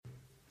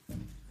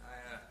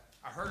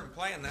heard him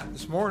playing that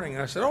this morning.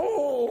 I said,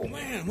 "Oh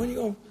man, when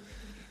you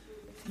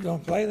gonna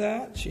play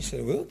that?" She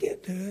said, "We'll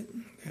get to it."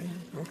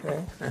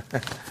 Okay.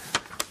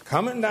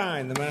 Come and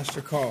dine, the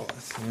Master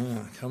calleth.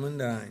 Come and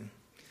dine.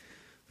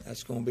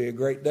 That's going to be a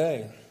great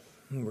day.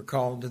 We're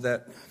called to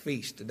that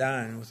feast to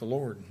dine with the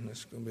Lord.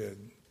 That's going to be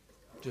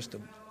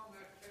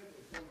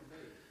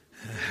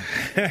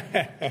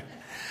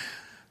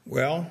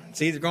Well,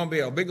 it's either going to be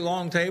a big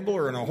long table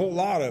or in a whole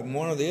lot of them,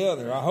 one or the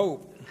other, I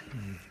hope.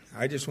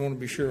 I just want to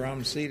be sure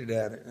I'm seated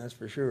at it, that's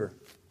for sure.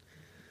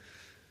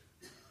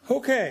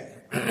 Okay,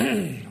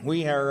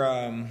 we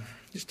are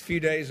just a few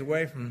days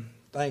away from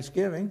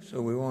Thanksgiving,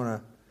 so we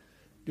want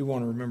to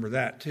remember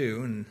that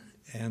too,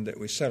 and that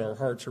we set our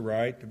hearts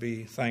aright to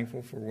be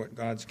thankful for what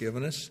God's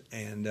given us,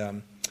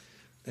 and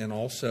then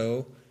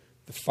also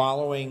the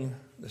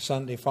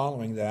Sunday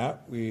following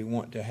that, we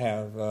want to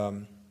have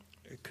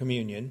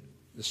communion.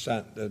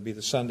 That'll be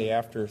the Sunday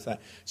after.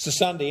 It's the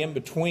Sunday in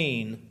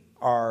between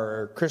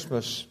our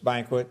Christmas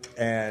banquet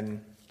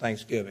and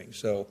Thanksgiving.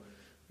 So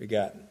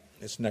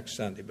it's next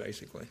Sunday,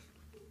 basically.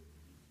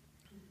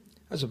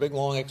 That's a big,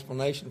 long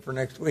explanation for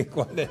next week,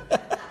 wasn't it?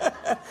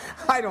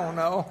 I don't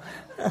know.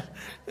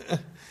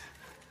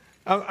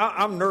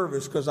 I'm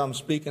nervous because I'm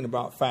speaking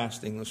about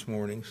fasting this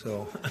morning.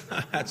 So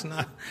that's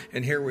not.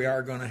 And here we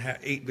are going to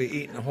be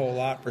eating a whole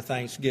lot for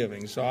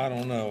Thanksgiving. So I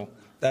don't know.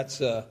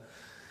 That's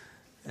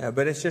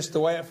but it's just the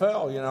way it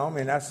fell, you know. I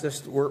mean, that's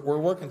just we're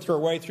working our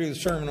way through the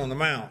Sermon on the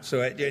Mount.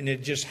 So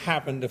it just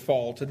happened to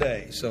fall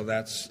today. So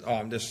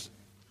I'm just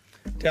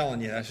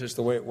telling you, that's just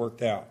the way it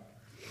worked out.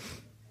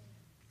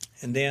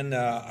 And then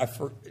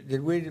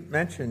did we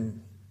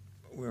mention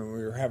when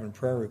we were having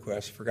prayer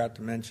requests? Forgot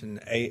to mention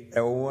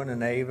Owen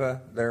and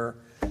Ava. They're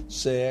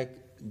sick.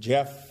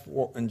 Jeff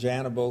and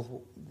Jana both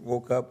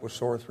woke up with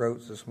sore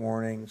throats this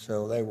morning,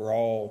 so they were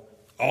all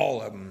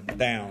of them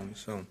down.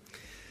 So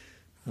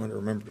I want to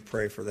remember to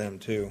pray for them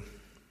too.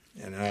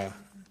 And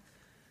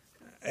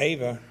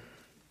Ava,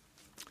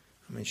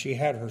 I mean, she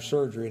had her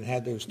surgery and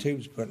had those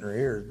tubes put in her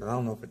ears, but I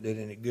don't know if it did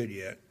any good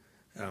yet.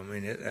 I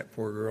mean, that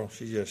poor girl,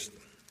 she's just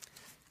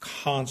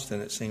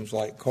constant, it seems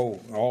like,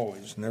 cold,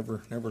 always,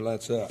 never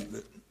lets up.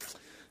 But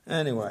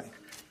anyway,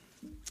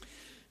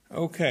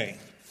 okay.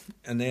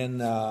 And then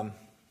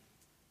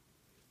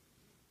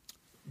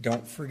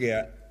don't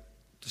forget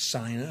to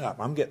sign up.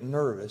 I'm getting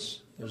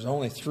nervous. There's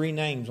only 3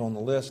 names on the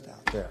list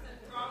out there.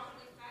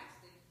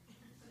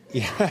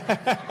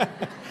 Yeah.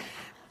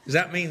 Does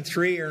that mean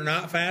 3 are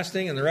not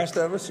fasting and the rest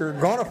of us are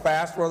going to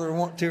fast whether we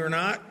want to or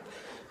not?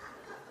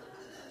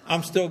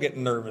 I'm still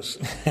getting nervous.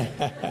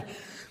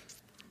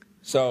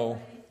 So,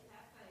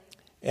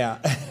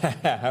 yeah,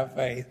 have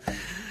faith.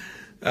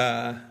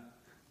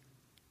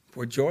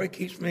 Boy, joy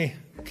keeps me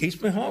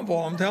humble.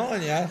 I'm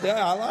telling you.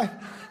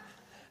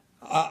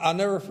 I'll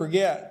never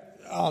forget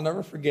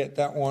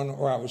that one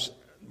where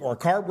our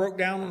car broke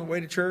down on the way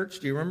to church.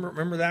 Do you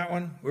remember that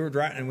one? We were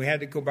driving and we had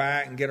to go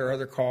back and get our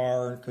other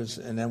car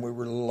and then we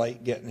were a little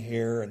late getting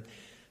here,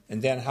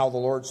 and then how the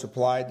Lord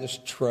supplied this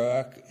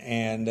truck,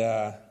 and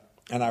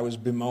I was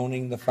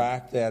bemoaning the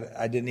fact that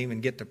I didn't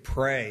even get to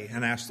pray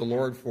and ask the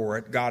Lord for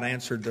it. God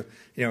answered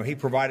He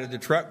provided the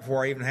truck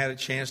before I even had a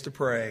chance to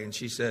pray. And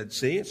she said,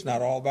 "See, it's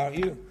not all about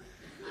you."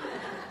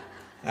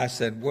 I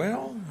said,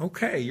 "Well,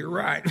 okay, you're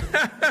right."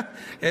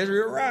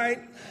 You're right.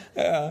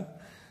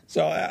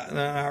 So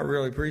I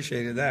really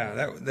appreciated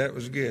that. That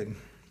was good.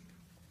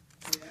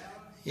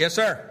 Yes,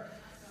 sir.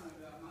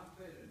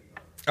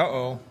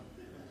 Uh-oh.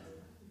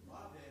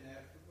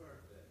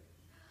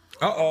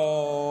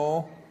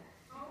 Uh-oh.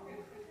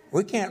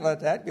 We can't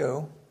let that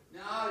go.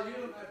 No, you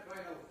don't have to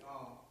pay no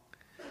call.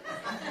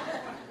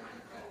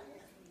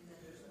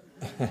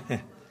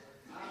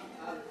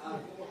 I'm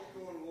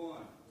 4-1.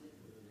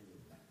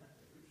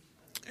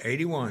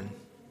 81.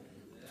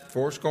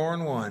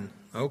 4-1.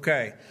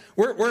 Okay.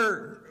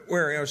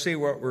 We're see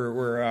what we're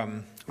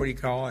what do you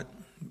call it?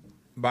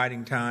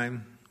 Biding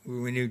time.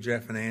 We knew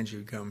Jeff and Angie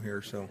would come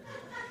here, so.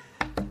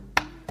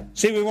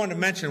 See, we wanted to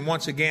mention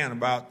once again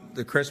about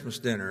the Christmas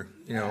dinner,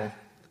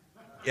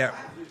 Yeah,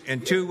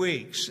 in 2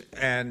 weeks,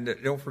 and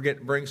don't forget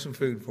to bring some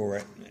food for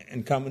it,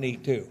 and come and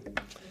eat too.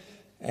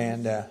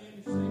 And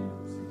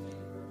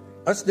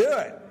let's do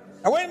it.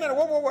 Oh, wait a minute.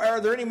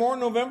 Are there any more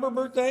November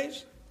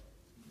birthdays?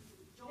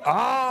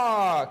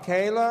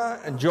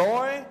 Kayla and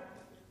Joy.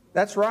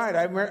 That's right.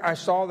 I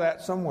saw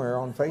that somewhere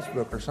on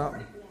Facebook or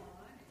something.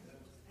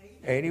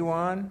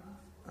 81.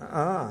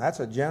 That's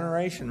a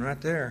generation right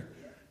there.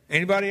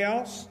 Anybody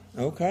else?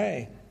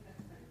 Okay.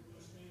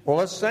 Well,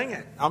 let's sing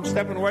it. I'm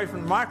stepping away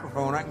from the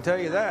microphone, I can tell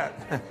you that.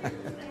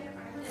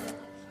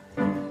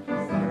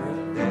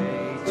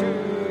 Birthday to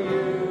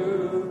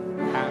you.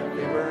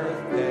 Happy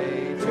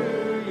birthday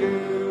to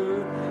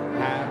you.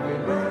 Happy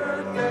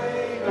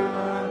birthday,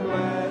 God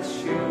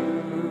bless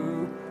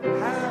you.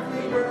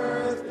 Happy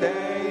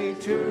birthday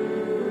to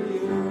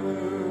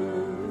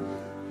you.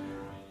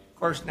 Of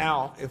course,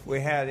 now, if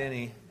we had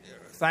any...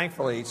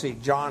 Thankfully, see,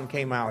 John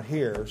came out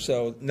here,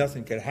 so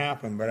nothing could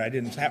happen, but I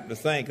didn't happen to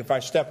think if I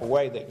step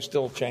away, they could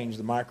still change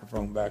the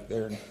microphone back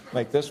there and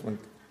make this one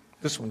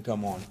This one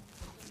come on.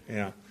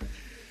 Yeah.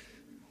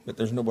 But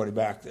there's nobody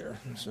back there,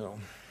 so.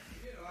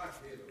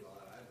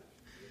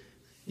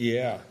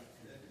 Yeah.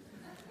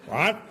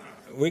 Well,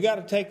 we got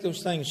to take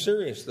those things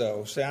serious,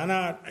 though. See,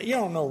 you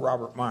don't know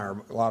Robert Meyer,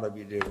 but a lot of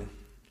you do.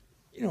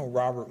 You know,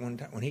 Robert, one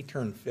time when he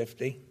turned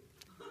 50,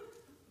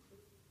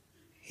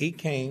 he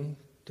came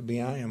to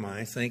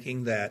BIMI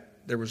thinking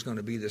that there was going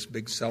to be this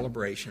big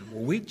celebration.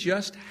 Well, we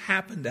just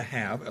happened to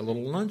have a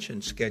little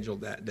luncheon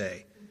scheduled that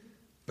day,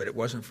 but it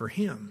wasn't for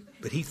him.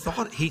 But he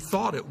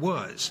thought it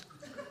was.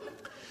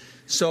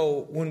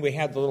 So when we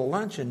had the little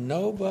luncheon,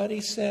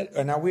 nobody said,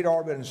 now we'd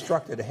all been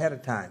instructed ahead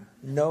of time,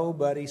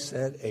 nobody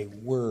said a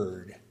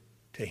word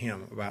to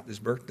him about his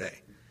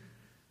birthday.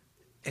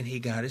 And he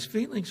got his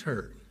feelings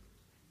hurt.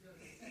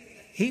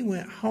 He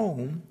went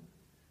home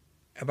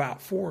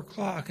about 4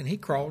 o'clock and he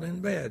crawled in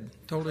bed,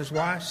 told his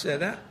wife, said,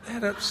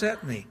 that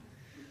upset me.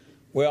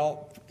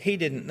 Well, he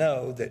didn't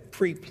know that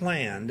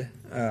pre-planned,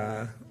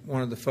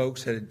 one of the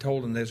folks had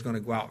told him they was going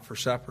to go out for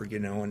supper,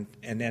 and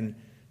then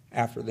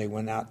after they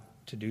went out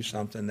to do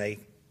something, they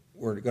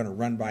were going to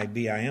run by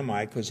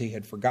BIMI because he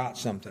had forgot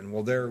something.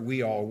 Well, there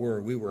we all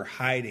were. We were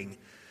hiding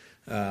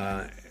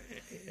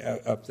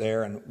up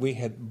there, and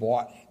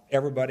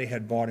everybody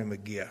had bought him a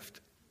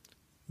gift.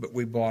 But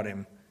we bought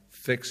him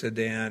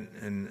Fixodent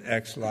and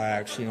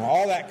X-Lax,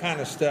 all that kind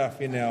of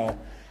stuff,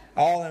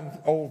 all them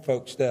old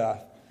folk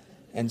stuff.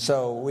 And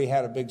so we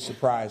had a big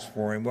surprise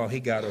for him. Well, he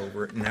got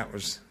over it, and that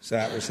was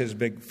his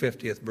big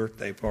 50th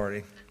birthday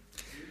party.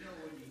 When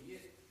you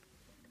get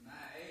my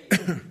age, you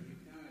kind of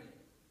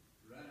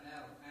run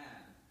out of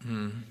time.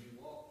 And you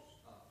walk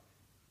up.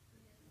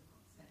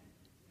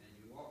 And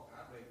you walk,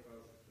 I way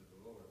closer to the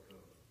Lord,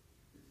 because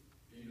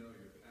you know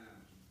your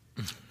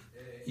time.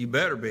 You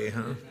better be,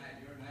 huh? Your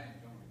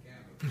name's on the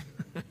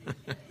calendar.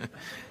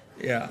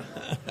 Yeah.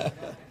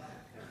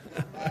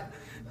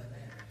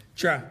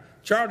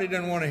 Charlie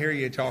doesn't want to hear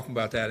you talking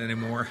about that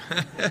anymore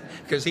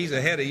because he's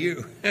ahead of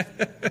you.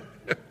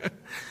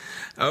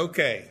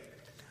 Okay.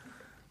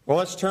 Well,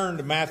 let's turn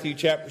to Matthew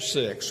chapter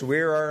 6.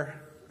 We are,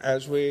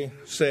 as we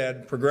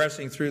said,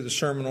 progressing through the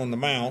Sermon on the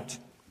Mount.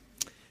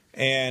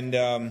 And,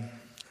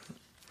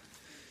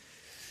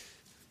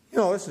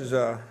 this is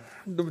the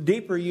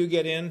deeper you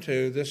get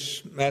into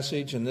this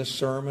message and this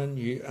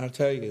sermon, I'll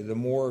tell you, the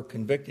more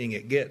convicting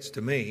it gets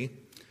to me.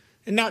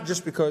 And not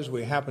just because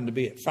we happen to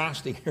be at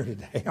fasting here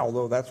today,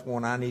 although that's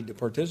one I need to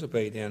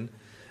participate in,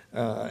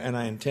 and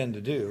I intend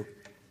to do.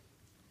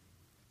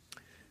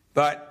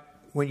 But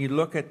when you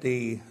look at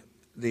the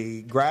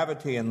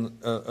gravity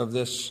of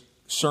this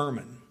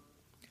sermon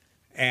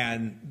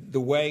and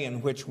the way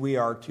in which we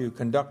are to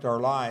conduct our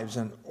lives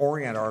and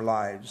orient our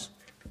lives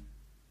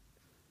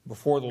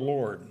before the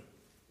Lord,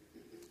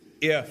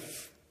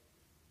 if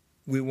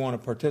we want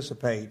to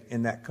participate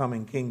in that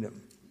coming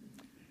kingdom,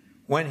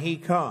 when He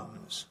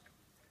comes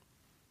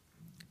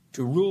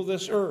to rule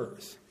this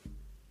earth,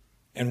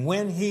 and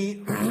when He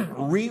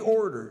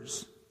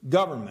reorders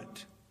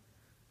government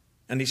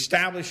and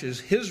establishes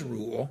His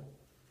rule,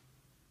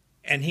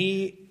 and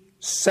He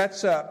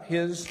sets up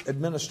His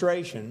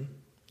administration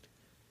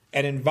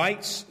and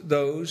invites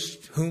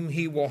those whom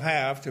He will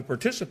have to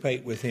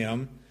participate with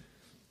Him,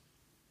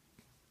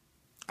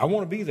 I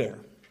want to be there.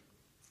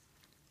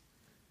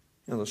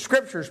 The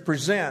Scriptures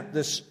present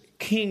this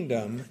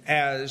kingdom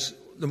as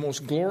the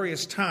most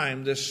glorious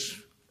time this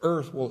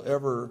earth will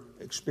ever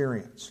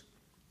experience.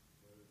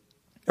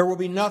 There will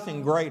be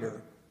nothing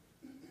greater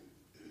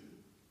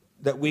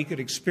that we could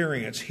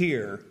experience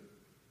here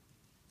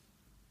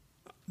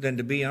than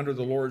to be under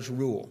the Lord's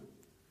rule.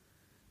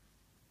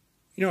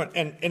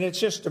 And it's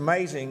just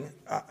amazing,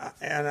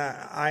 and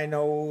I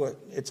know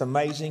it's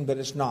amazing, but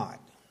it's not,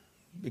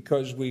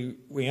 because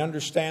we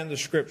understand the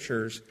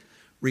Scriptures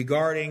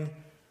regarding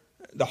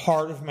the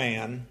heart of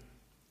man.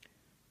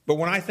 But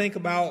when I think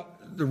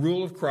about the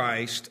rule of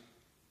Christ,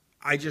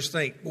 I just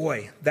think,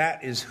 boy,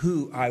 that is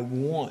who I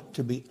want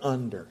to be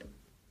under.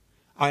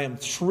 I am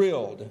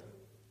thrilled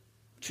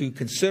to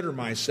consider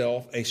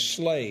myself a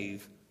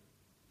slave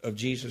of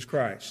Jesus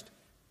Christ,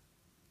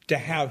 to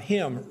have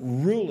Him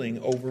ruling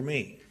over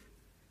me.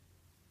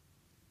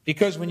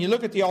 Because when you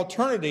look at the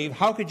alternative,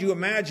 how could you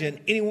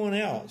imagine anyone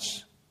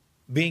else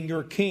being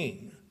your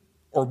king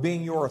or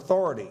being your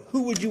authority?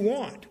 Who would you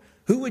want?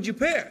 Who would you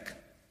pick?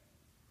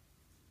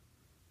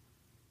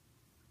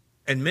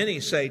 And many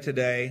say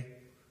today,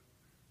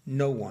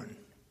 no one.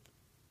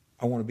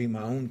 I want to be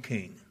my own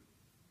king.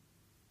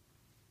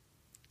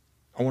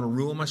 I want to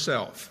rule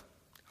myself.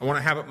 I want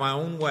to have it my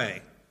own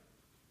way.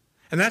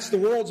 And that's the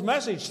world's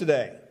message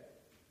today.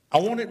 I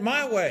want it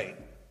my way.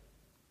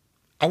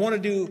 I want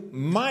to do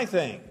my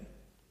thing.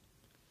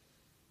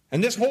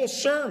 And this whole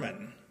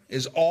sermon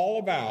is all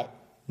about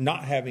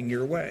not having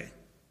your way.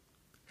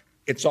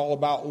 It's all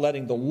about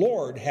letting the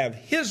Lord have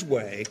His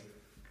way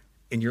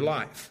in your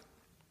life.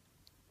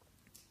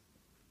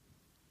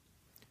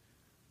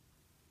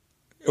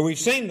 We've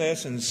seen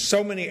this in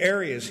so many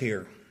areas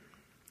here.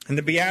 In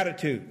the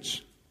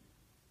Beatitudes.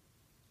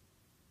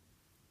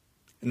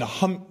 and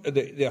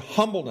the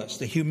humbleness,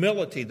 the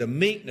humility, the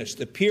meekness,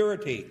 the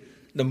purity,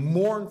 the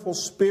mournful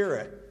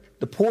spirit,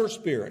 the poor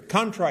spirit,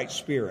 contrite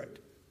spirit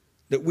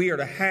that we are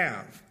to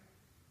have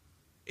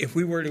if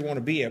we were to want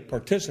to be a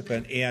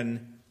participant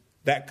in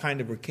that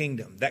kind of a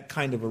kingdom, that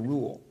kind of a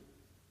rule.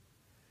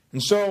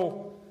 And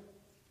so,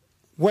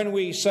 when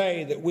we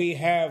say that we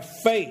have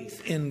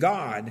faith in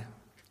God,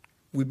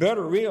 we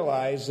better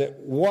realize that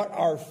what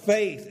our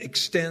faith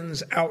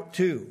extends out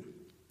to.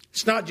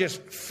 It's not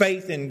just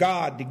faith in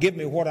God to give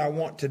me what I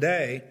want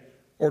today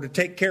or to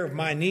take care of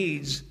my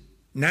needs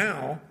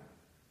now,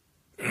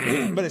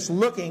 but it's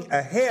looking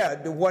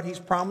ahead to what He's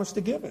promised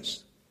to give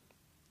us.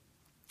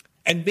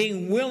 And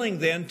being willing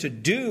then to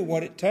do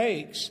what it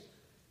takes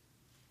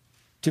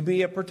to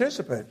be a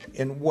participant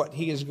in what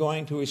He is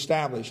going to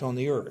establish on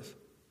the earth.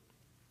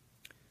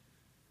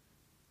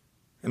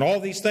 And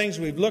all these things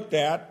we've looked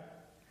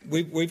at,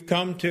 we've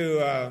come to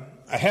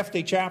a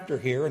hefty chapter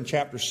here in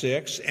chapter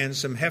 6 and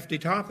some hefty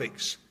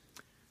topics.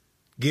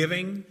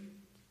 Giving,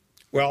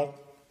 well,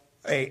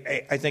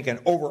 I think an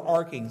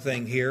overarching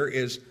thing here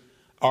is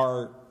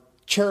our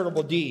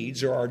charitable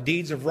deeds or our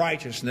deeds of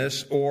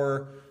righteousness,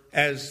 or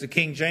as the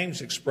King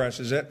James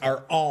expresses it,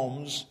 our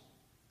alms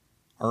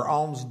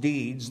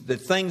deeds, the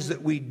things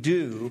that we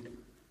do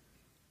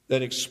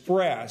that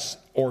express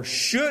or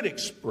should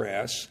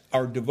express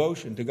our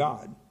devotion to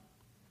God.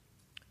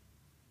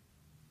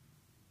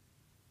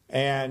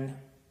 And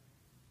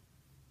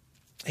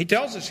he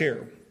tells us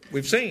here,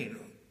 we've seen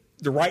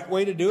the right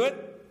way to do it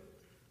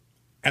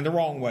and the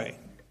wrong way.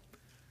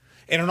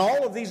 And in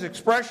all of these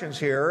expressions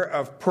here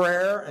of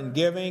prayer and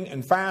giving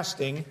and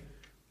fasting,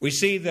 we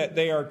see that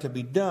they are to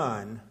be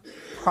done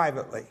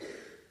privately.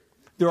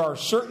 There are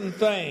certain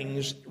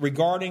things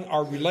regarding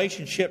our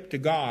relationship to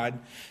God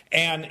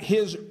and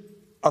His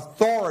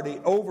authority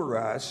over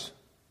us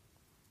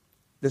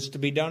that's to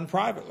be done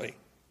privately.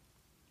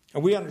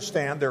 And we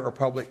understand there are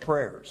public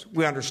prayers.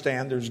 We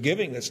understand there's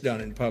giving that's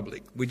done in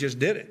public. We just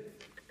did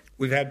it.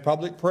 We've had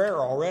public prayer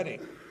already.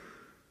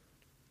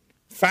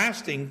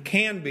 Fasting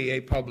can be a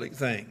public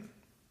thing.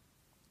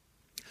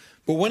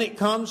 But when it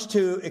comes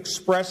to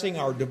expressing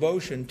our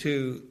devotion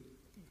to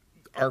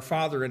our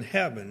Father in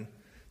heaven,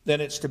 then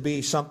it's to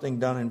be something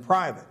done in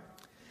private.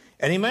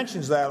 And he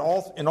mentions that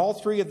in all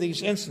three of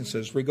these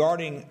instances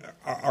regarding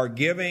our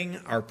giving,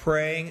 our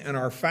praying, and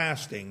our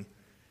fasting,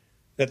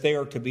 that they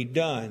are to be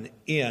done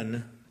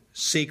in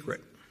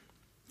secret.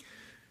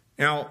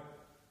 Now,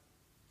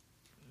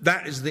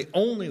 that is the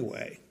only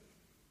way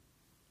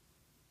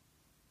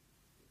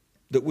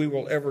that we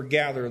will ever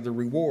gather the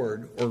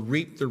reward or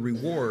reap the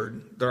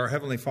reward that our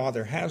Heavenly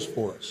Father has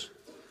for us.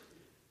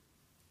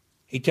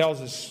 He tells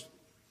us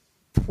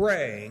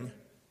praying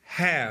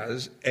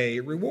has a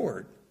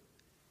reward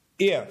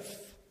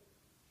if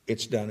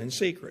it's done in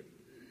secret,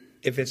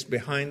 if it's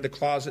behind the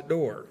closet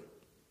door,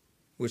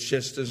 which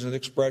just is an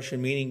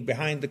expression meaning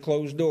behind the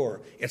closed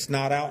door. It's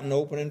not out and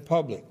open in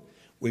public.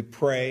 We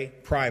pray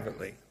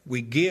privately.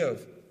 We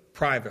give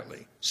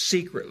privately,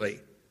 secretly,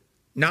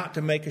 not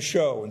to make a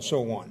show and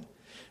so on.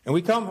 And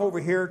we come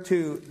over here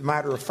to the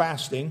matter of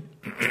fasting,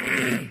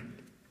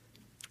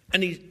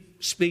 and he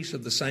speaks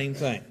of the same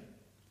thing.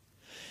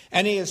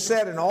 And he has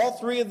said in all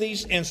three of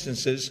these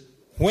instances,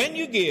 when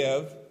you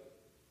give,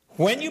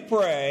 when you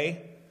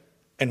pray,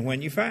 and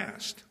when you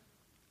fast.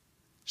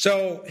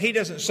 So he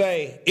doesn't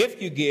say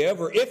if you give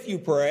or if you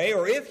pray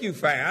or if you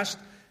fast.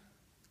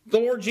 The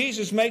Lord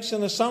Jesus makes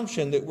an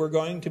assumption that we're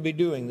going to be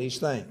doing these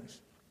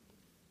things.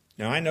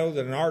 Now I know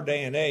that in our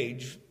day and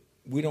age,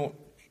 we don't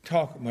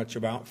talk much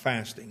about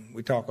fasting.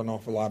 We talk an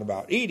awful lot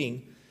about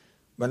eating,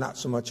 but not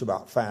so much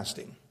about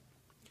fasting.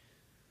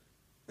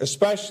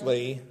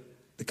 Especially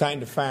the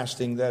kind of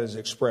fasting that is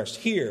expressed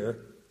here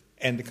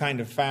and the kind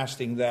of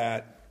fasting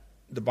that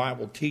the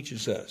Bible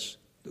teaches us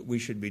that we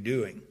should be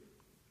doing.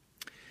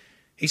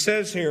 He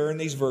says here in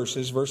these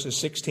verses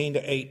 16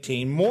 to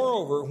 18,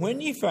 moreover,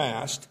 when ye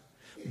fast,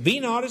 be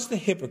not as the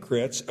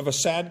hypocrites of a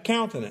sad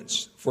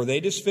countenance, for they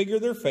disfigure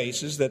their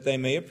faces, that they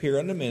may appear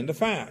unto men to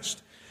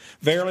fast.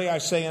 Verily I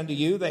say unto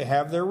you, they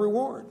have their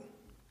reward.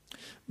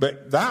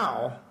 But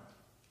thou,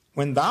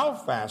 when thou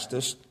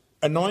fastest,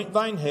 anoint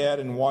thine head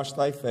and wash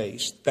thy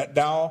face, that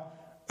thou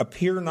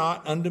appear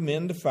not unto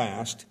men to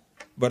fast,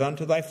 but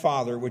unto thy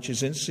Father which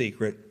is in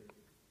secret.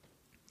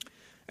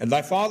 And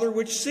thy Father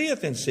which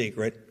seeth in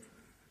secret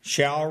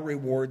shall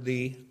reward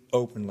thee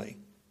openly.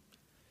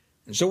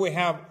 And so we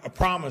have a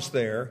promise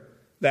there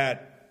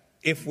that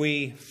if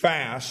we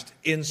fast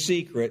in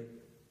secret,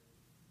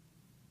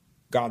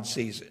 God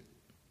sees it.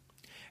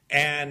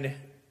 And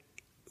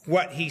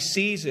what He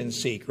sees in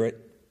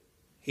secret,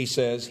 He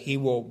says He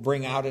will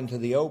bring out into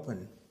the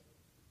open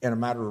in a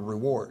matter of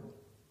reward.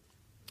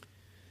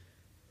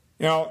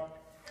 Now,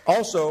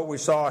 also we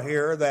saw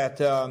here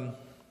that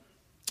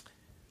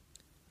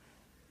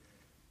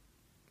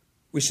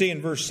we see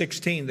in verse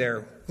 16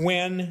 there,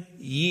 when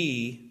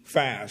ye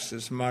fast.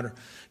 Is matter.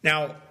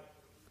 Now,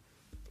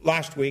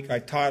 last week I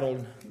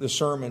titled the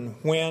sermon,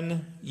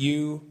 When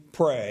You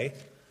Pray.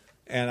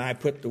 And I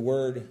put the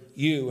word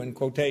you in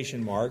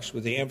quotation marks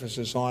with the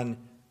emphasis on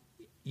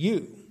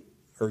you,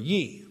 or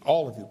ye,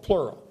 all of you,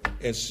 plural.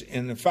 It's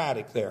an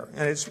emphatic there.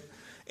 And it's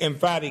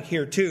emphatic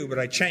here too, but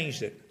I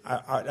changed it.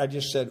 I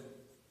just said,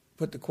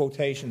 put the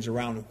quotations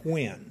around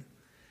when.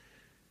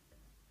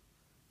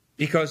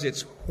 Because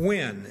it's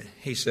when,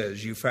 he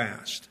says, you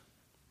fast.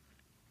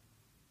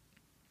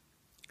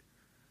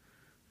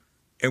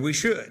 And we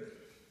should.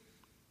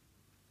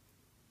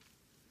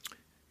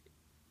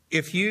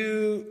 If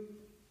you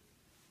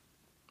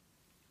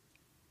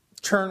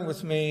turn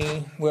with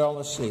me, well,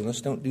 let's see,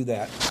 let's don't do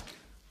that.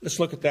 Let's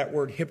look at that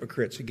word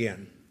hypocrites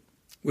again.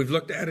 We've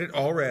looked at it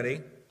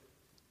already.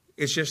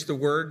 It's just the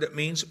word that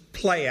means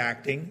play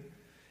acting.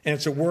 And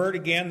it's a word,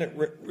 again,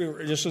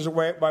 that just as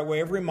by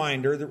way of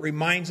reminder, that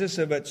reminds us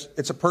of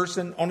it's a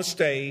person on a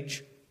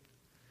stage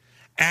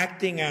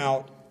acting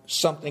out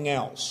something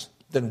else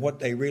than what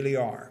they really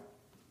are.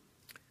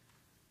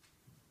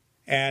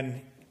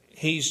 And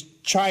he's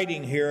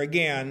chiding here,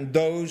 again,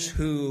 those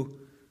who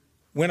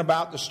went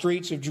about the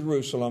streets of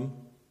Jerusalem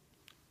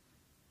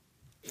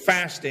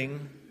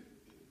fasting,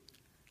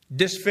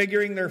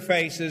 disfiguring their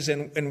faces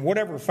in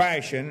whatever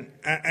fashion,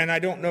 and I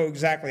don't know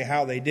exactly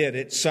how they did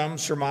it. Some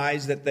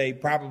surmise that they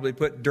probably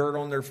put dirt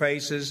on their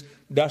faces,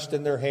 dust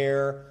in their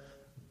hair,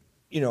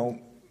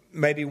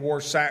 maybe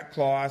wore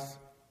sackcloth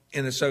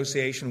in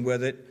association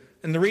with it.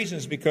 And the reason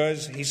is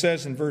because he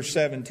says in verse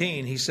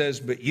 17, he says,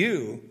 but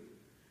you,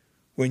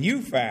 when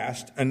you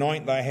fast,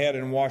 anoint thy head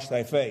and wash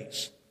thy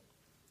face.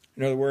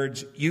 In other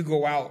words, you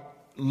go out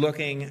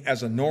looking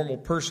as a normal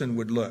person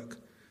would look.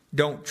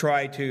 Don't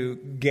try to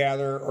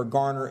gather or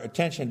garner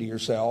attention to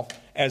yourself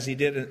as he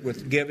did it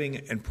with giving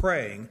and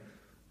praying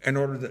in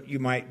order that you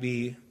might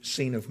be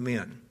seen of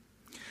men.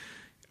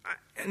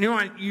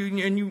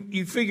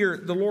 You figure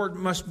the Lord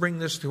must bring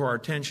this to our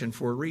attention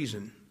for a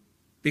reason,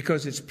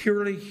 because it's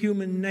purely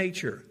human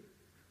nature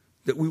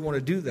that we want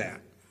to do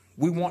that.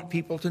 We want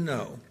people to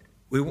know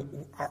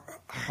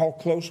how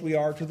close we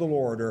are to the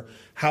Lord, or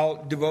how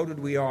devoted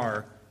we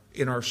are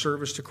in our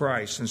service to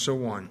Christ, and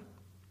so on.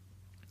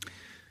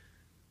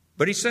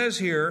 But he says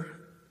here,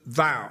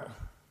 thou.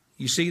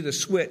 You see the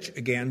switch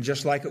again,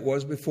 just like it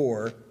was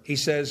before. He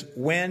says,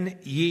 when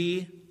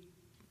ye,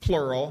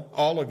 plural,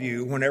 all of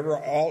you, whenever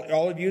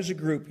all of you as a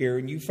group here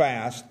and you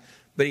fast.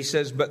 But he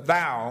says, but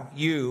thou,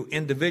 you,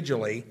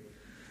 individually,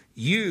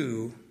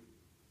 you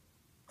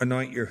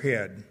anoint your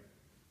head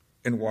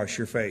and wash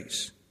your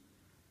face.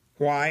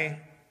 Why?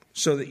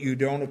 So that you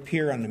don't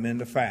appear on the men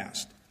to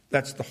fast.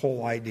 That's the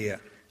whole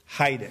idea.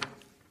 Hide it.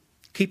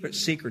 Keep it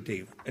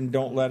secretive, and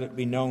don't let it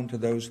be known to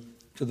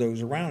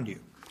those around you.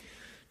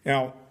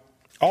 Now,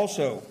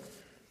 also,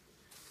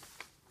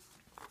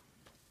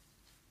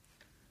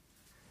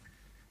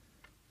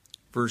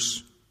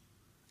 verse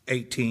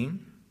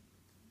 18,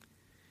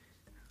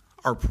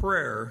 our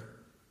prayer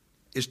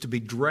is to be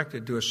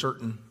directed to a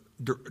certain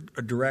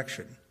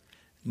direction,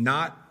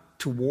 not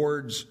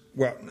towards,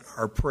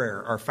 our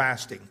prayer, our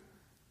fasting.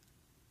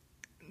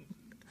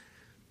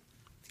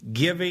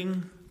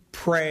 Giving,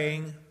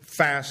 praying,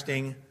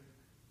 fasting,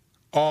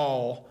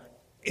 all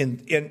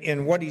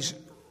in what he's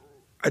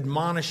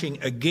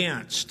admonishing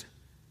against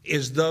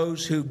is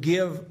those who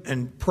give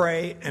and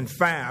pray and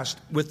fast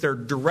with their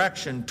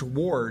direction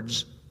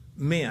towards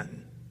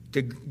men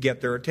to get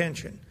their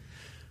attention,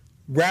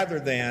 rather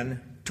than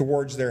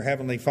towards their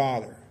heavenly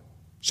Father.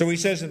 So he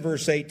says in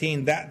verse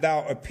 18, that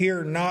thou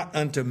appear not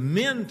unto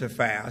men to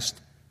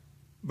fast,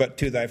 but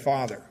to thy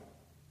Father,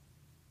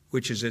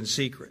 which is in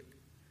secret.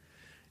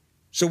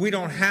 So we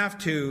don't have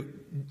to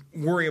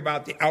worry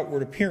about the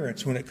outward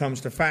appearance when it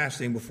comes to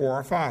fasting before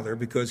our Father,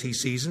 because he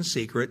sees in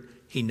secret.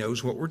 He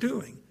knows what we're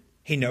doing.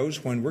 He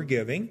knows when we're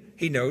giving.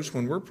 He knows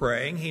when we're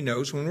praying. He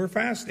knows when we're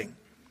fasting.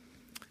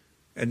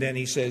 And then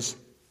he says,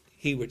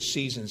 he which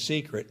sees in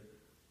secret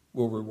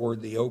will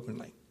reward thee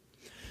openly.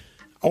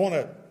 I want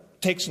to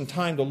take some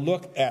time to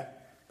look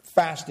at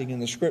fasting in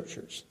the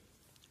Scriptures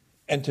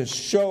and to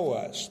show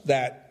us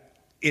that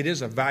it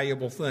is a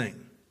valuable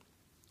thing.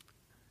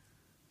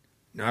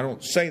 Now, I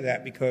don't say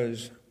that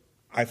because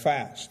I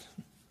fast.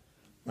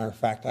 Matter of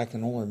fact, I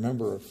can only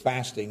remember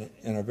fasting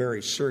in a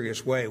very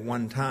serious way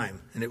one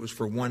time, and it was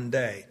for one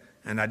day,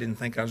 and I didn't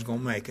think I was going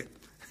to make it.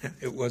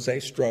 It was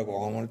a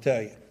struggle, I want to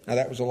tell you. Now,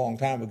 that was a long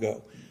time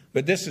ago.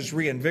 But this has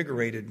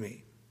reinvigorated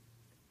me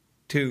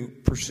to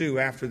pursue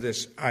after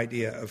this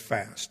idea of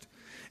fast.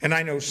 And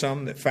I know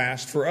some that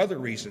fast for other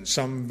reasons.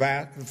 Some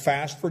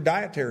fast for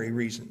dietary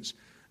reasons,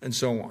 and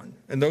so on.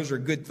 And those are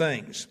good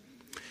things.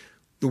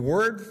 The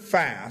word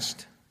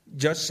fast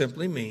just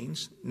simply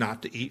means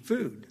not to eat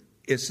food.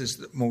 It's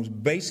the most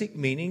basic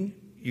meaning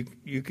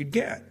you could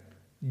get.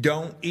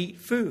 Don't eat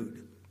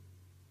food.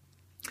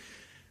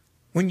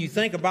 When you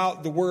think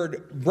about the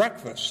word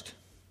breakfast,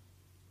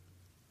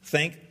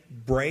 think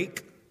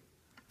break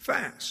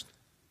fast.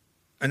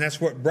 And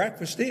that's what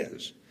breakfast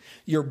is.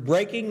 You're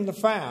breaking the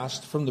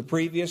fast from the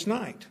previous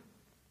night,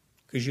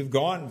 because you've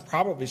gone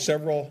probably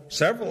several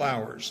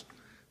hours,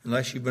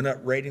 unless you've been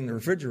up raiding the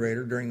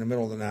refrigerator during the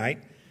middle of the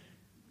night.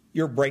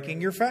 You're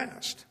breaking your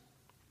fast.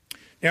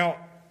 Now,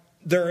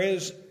 there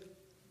is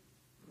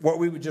what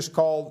we would just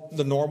call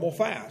the normal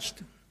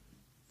fast,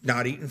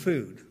 not eating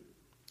food.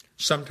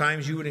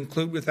 Sometimes you would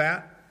include with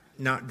that,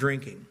 not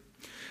drinking.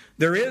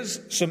 There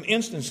is some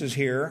instances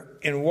here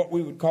in what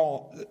we would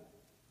call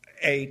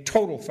a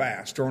total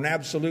fast or an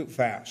absolute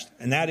fast,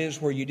 and that is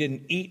where you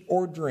didn't eat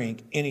or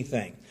drink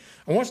anything.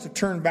 I want us to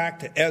turn back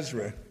to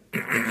Ezra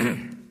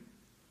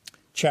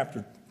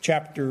chapter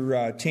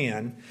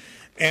 10,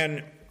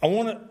 and I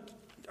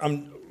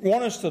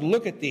want us to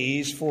look at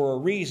these for a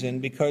reason,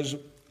 because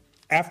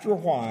after a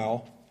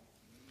while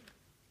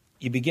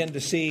you begin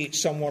to see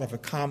somewhat of a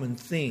common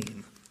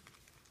theme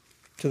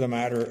to the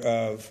matter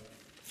of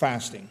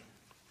fasting.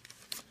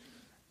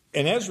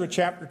 In Ezra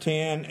chapter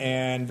 10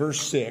 and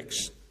verse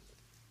 6,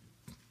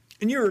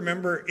 and you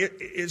remember, it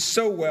is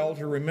so well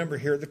to remember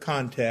here the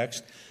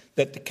context,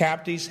 that the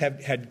captives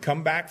had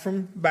come back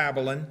from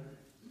Babylon.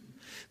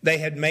 They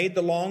had made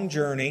the long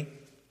journey.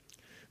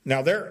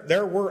 Now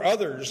there were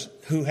others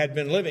who had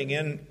been living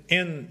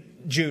in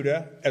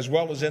Judah as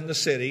well as in the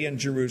city in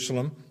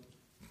Jerusalem.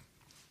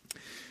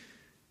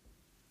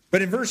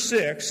 But in verse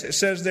 6 it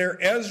says there,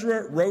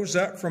 Ezra rose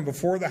up from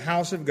before the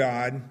house of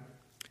God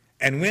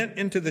and went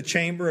into the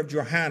chamber of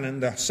Johanan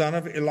the son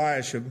of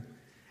Eliashib.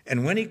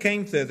 And when he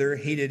came thither,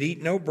 he did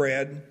eat no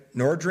bread,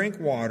 nor drink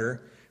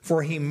water,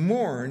 for he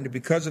mourned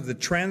because of the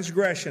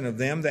transgression of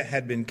them that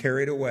had been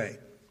carried away.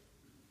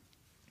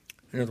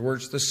 In other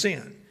words, the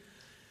sin.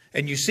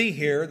 And you see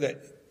here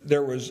that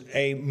there was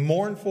a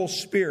mournful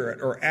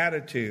spirit or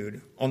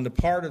attitude on the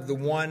part of the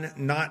one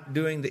not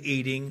doing the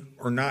eating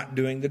or not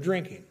doing the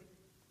drinking.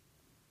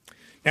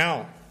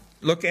 Now,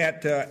 look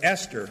at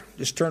Esther.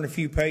 Just turn a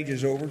few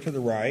pages over to the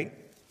right.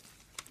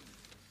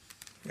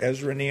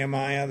 Ezra,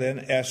 Nehemiah,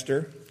 then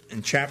Esther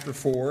in chapter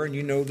 4. And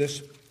you know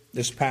this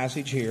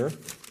passage here.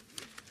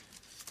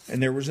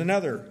 And there was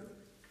another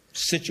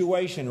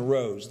situation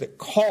arose that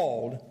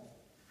called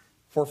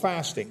for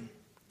fasting.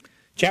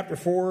 Chapter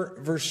 4,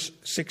 verse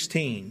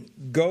 16.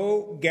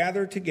 Go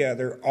gather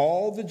together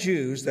all the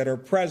Jews that are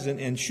present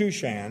in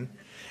Shushan,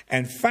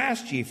 and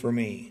fast ye for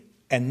me,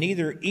 and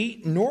neither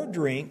eat nor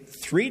drink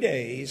 3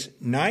 days,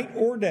 night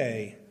or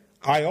day.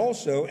 I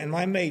also and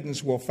my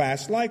maidens will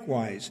fast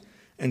likewise,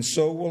 and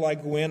so will I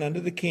go in unto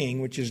the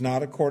king, which is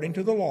not according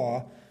to the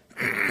law,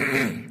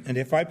 and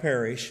if I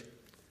perish,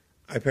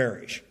 I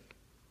perish.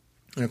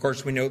 And of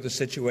course we know the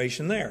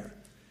situation there,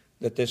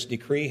 that this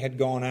decree had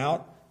gone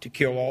out to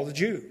kill all the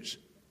Jews.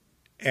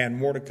 And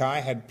Mordecai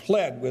had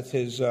pled with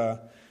his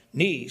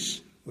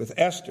niece, with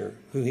Esther,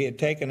 who he had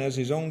taken as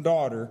his own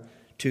daughter,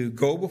 to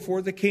go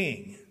before the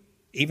king,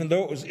 even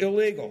though it was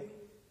illegal,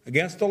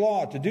 against the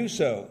law to do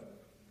so.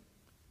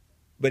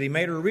 But he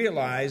made her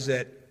realize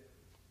that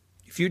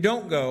if you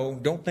don't go,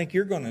 don't think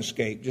you're going to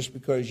escape just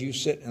because you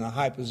sit in a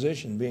high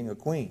position being a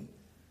queen.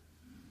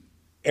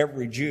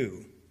 Every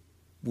Jew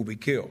will be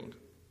killed.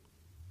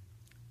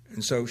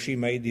 And so she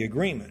made the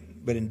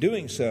agreement. But in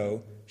doing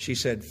so, she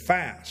said,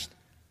 fast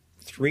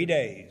 3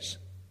 days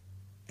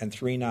and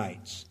 3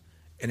 nights.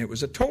 And it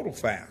was a total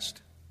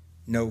fast.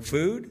 No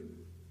food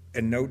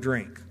and no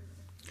drink.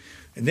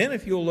 And then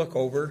if you'll look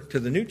over to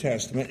the New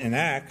Testament in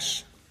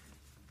Acts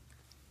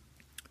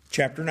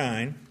chapter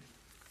 9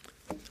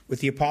 with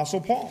the Apostle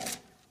Paul.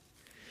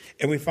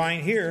 And we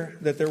find here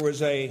that there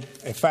was a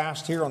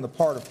fast here on the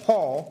part of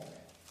Paul.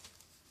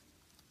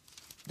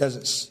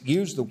 Doesn't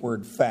use the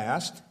word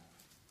fast.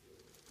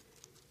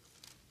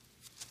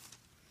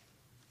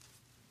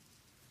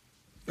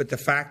 But the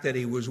fact that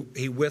he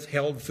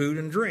withheld food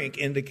and drink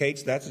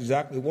indicates that's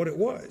exactly what it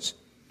was.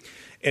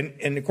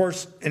 And of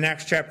course, in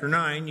Acts chapter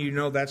 9, you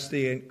know that's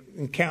the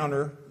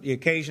encounter, the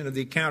occasion of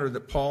the encounter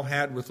that Paul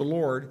had with the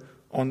Lord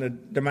on the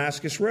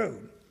Damascus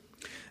road.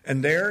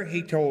 And there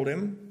he told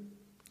him,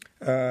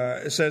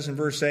 it says in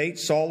verse 8,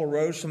 Saul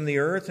arose from the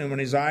earth, and when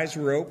his eyes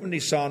were opened, he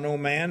saw no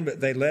man, but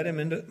they led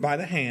him by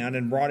the hand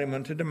and brought him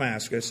unto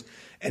Damascus.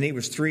 And he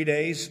was 3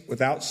 days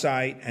without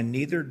sight, and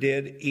neither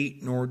did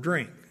eat nor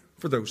drink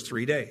for those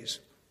 3 days.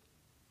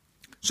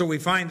 So we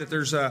find that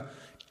there's a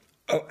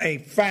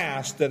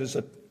fast that is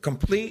a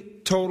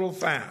complete, total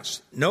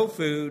fast. No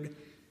food,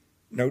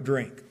 no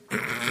drink.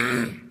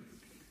 And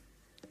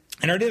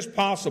it is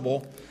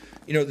possible,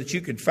 that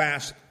you could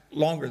fast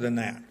longer than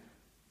that.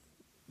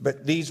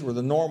 But these were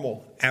the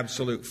normal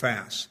absolute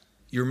fasts.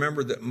 You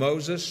remember that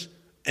Moses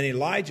and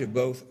Elijah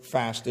both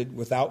fasted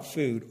without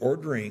food or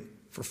drink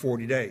for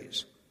 40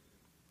 days.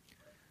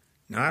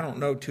 Now, I don't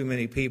know too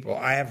many people.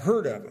 I have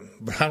heard of them,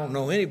 but I don't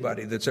know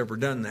anybody that's ever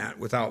done that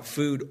without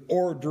food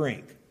or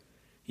drink.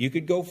 You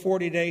could go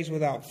 40 days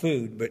without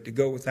food, but to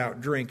go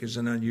without drink is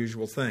an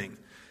unusual thing.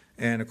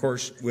 And, of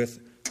course,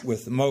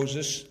 with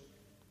Moses,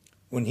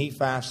 when he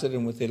fasted,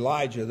 and with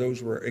Elijah,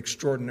 those were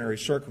extraordinary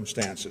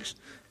circumstances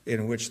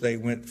in which they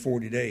went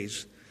 40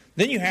 days.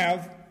 Then you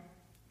have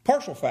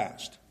partial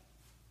fast.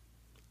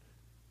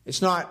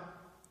 It's not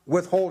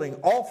withholding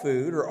all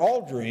food or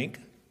all drink,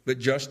 but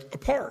just a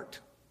part.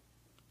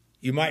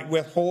 You might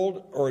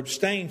withhold or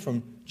abstain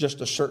from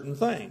just a certain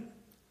thing.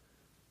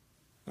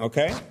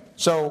 Okay?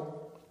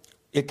 So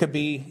It could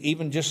be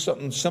even just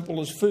something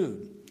simple as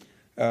food.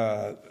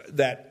 A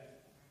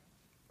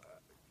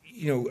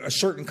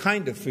certain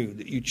kind of food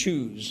that you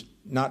choose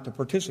not to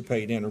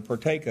participate in or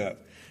partake of.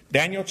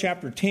 Daniel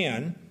chapter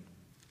 10.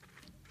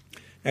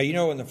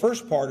 Now, in the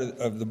first part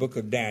of the book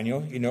of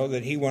Daniel,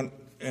 that he went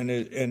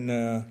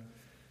and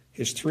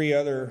his three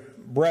other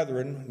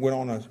brethren went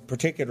on a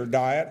particular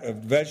diet of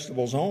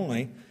vegetables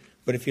only.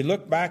 But if you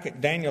look back at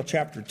Daniel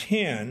chapter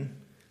 10,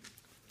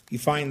 you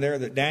find there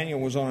that Daniel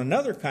was on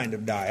another kind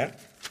of diet,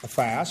 a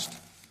fast.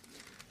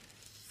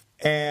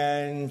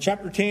 And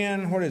chapter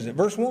 10,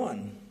 verse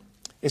 1.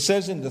 It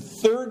says, in the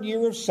 3rd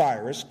year of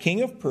Cyrus,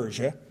 king of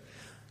Persia,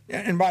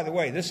 and by the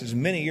way, this is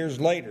many years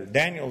later.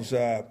 Daniel's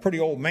a pretty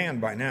old man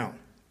by now.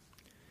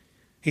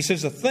 He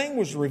says, a thing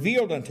was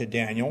revealed unto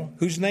Daniel,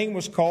 whose name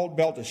was called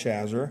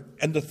Belteshazzar,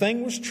 and the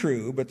thing was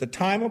true, but the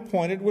time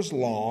appointed was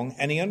long,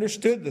 and he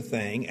understood the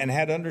thing, and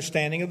had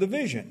understanding of the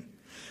vision.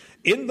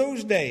 In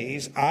those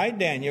days, I,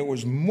 Daniel,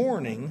 was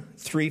mourning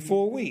 3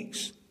 full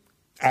weeks.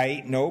 I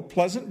ate no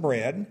pleasant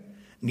bread,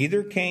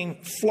 neither came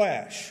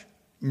flesh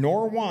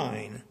nor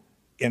wine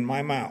in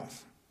my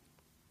mouth.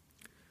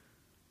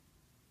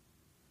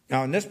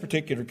 Now, in this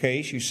particular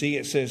case, you see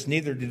it says,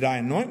 neither did I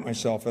anoint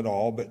myself at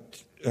all,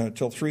 but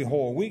till 3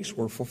 whole weeks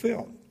were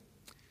fulfilled.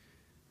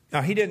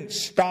 Now, he didn't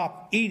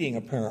stop eating,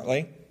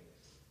 apparently.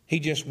 He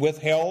just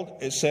withheld,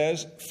 it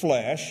says,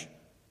 flesh,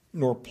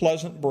 nor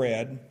pleasant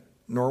bread,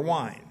 nor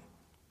wine.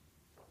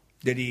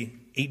 Did he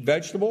eat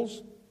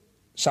vegetables?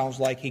 Sounds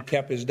like he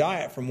kept his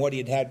diet from what he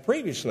had had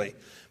previously.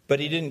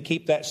 But he didn't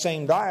keep that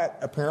same diet,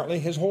 apparently,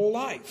 his whole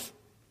life.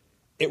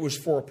 It was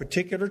for a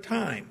particular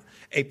time,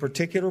 a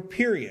particular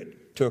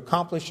period, to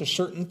accomplish a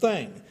certain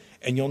thing.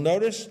 And you'll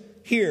notice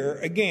here,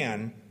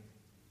 again,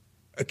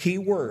 a key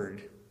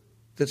word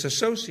that's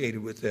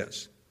associated with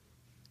this.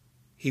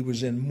 He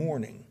was in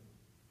mourning.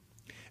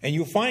 And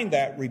you'll find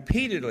that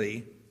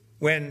repeatedly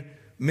when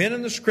men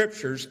in the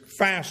Scriptures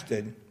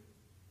fasted,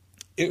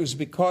 it was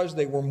because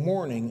they were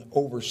mourning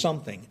over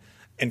something.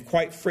 And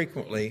quite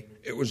frequently,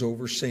 it was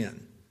over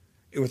sin.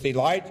 With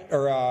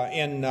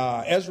in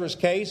Ezra's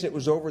case, it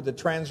was over the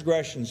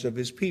transgressions of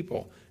his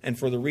people and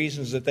for the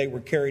reasons that they were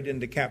carried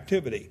into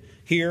captivity.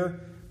 Here,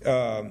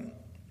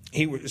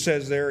 it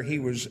says there he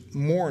was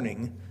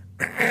mourning,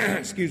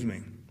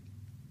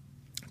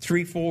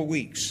 3 full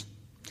weeks.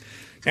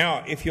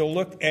 Now, if you'll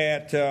look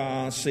at,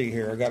 let's see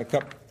here, I've got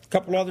a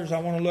couple others I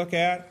want to look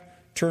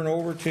at. Turn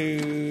over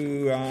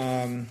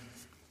to,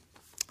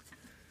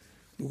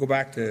 we'll go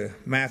back to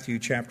Matthew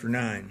chapter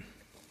 9.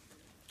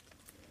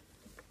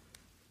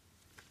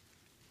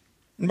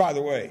 And by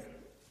the way,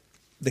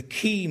 the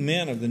key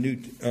men of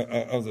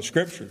the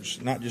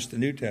Scriptures, not just the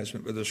New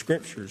Testament, but the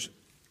Scriptures,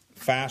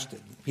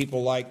 fasted.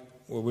 People like,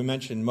 well, we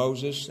mentioned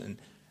Moses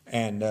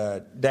and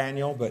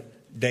Daniel,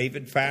 but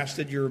David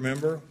fasted. You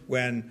remember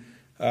when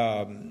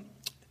the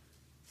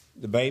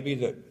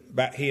baby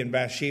that he and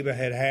Bathsheba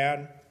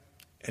had,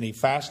 and he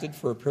fasted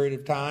for a period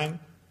of time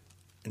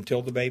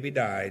until the baby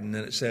died, and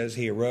then it says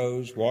he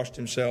arose, washed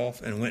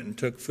himself, and went and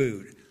took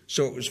food.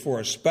 So it was for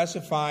a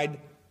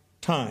specified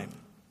time.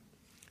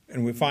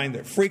 And we find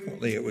that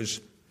frequently it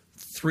was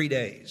 3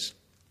 days,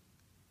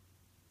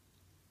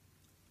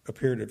 a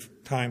period of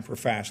time for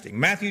fasting.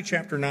 Matthew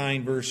chapter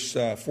 9, verse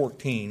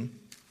 14.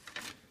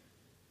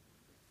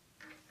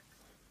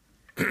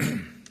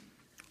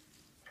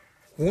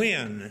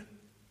 When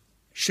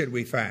should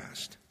we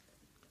fast?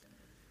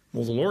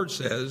 Well, the Lord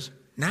says,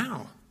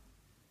 now.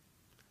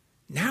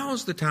 Now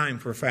is the time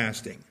for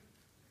fasting.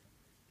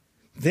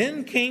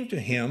 Then came to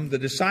him the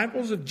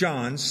disciples of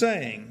John,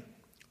 saying,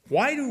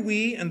 why do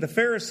we and the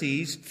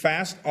Pharisees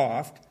fast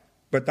oft,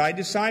 but thy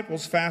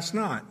disciples fast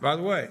not? By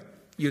the way,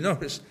 you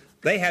notice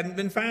they hadn't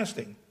been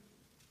fasting,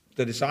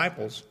 the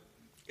disciples,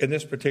 in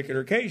this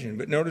particular occasion.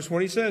 But notice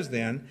what he says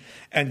then.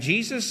 And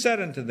Jesus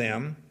said unto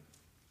them,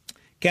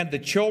 can the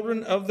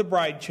children of the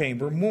bride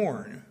chamber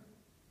mourn?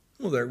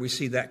 Well, there we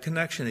see that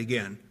connection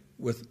again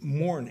with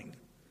mourning.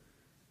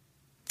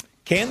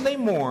 Can they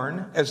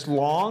mourn as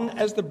long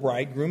as the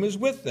bridegroom is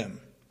with them?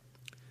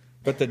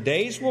 But the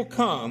days will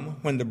come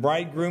when the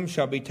bridegroom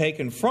shall be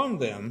taken from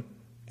them,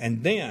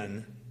 and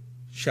then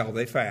shall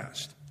they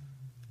fast.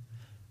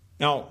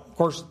 Now, of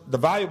course, the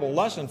valuable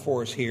lesson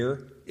for us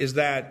here is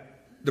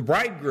that the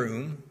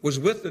bridegroom was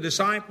with the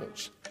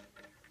disciples.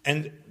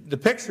 And the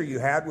picture you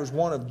had was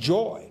one of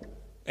joy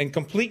and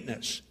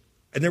completeness.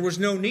 And there was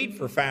no need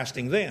for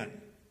fasting then.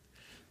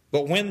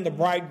 But when the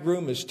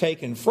bridegroom is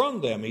taken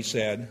from them, he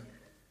said,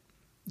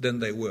 then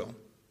they will.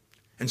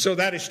 And so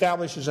that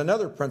establishes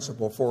another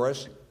principle for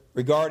us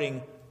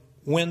regarding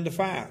when to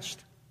fast.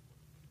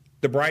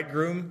 The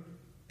bridegroom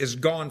is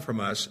gone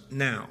from us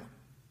now.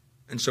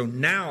 And so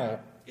now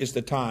is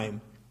the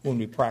time when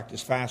we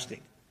practice fasting.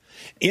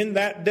 In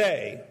that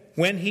day,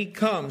 when he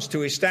comes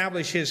to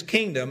establish his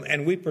kingdom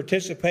and we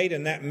participate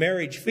in that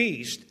marriage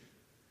feast,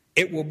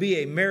 it will be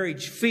a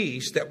marriage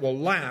feast that will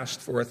last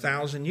for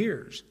 1,000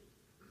 years.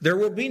 There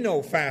will be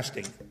no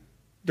fasting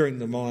during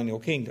the millennial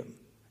kingdom.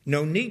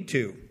 No need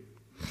to.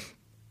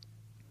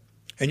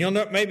 And you'll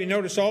maybe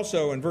notice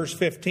also in verse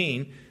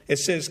 15, it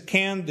says,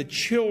 can the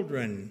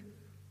children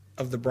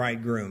of the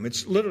bridegroom.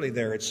 It's literally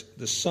there. It's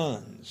the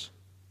sons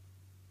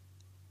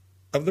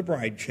of the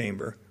bride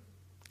chamber.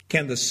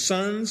 Can the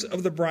sons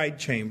of the bride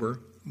chamber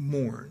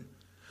mourn?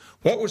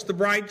 What was the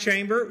bride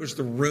chamber? It was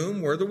the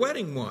room where the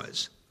wedding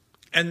was.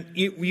 And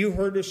you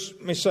heard us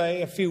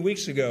say a few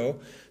weeks ago,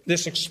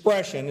 this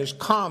expression is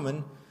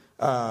common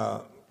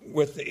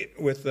with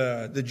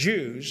the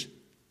Jews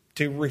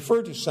to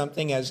refer to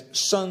something as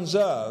sons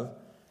of,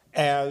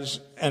 as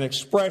an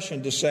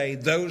expression to say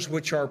those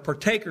which are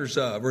partakers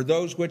of, or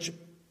those which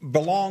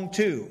belong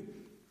to.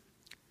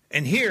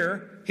 And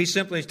here, he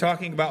simply is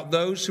talking about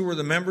those who were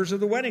the members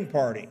of the wedding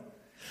party.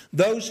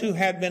 Those who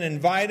had been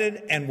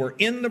invited and were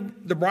in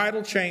the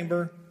bridal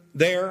chamber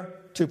there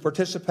to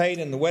participate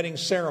in the wedding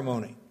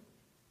ceremony.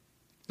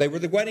 They were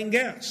the wedding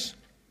guests.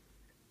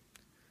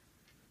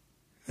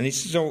 And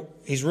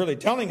he's really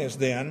telling us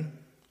then,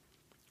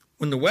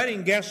 when the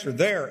wedding guests are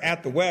there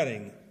at the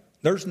wedding,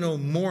 there's no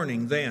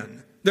mourning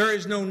then. There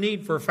is no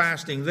need for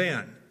fasting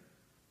then.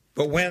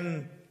 But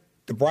when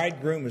the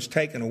bridegroom is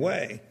taken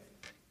away,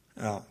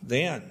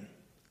 then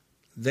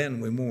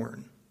we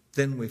mourn.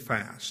 Then we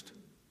fast.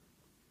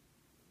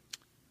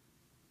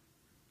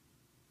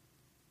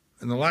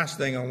 And the last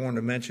thing I want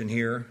to mention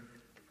here,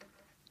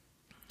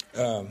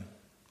 at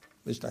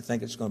least I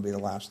think it's going to be the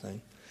last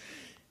thing,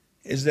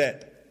 is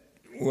that,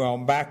 well,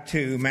 back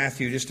to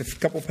Matthew, just a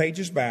couple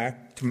pages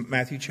back to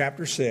Matthew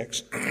chapter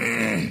 6.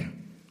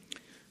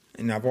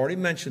 And I've already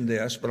mentioned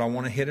this, but I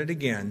want to hit it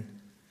again,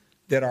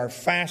 that our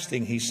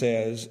fasting, he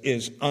says,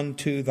 is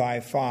unto thy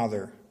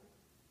Father.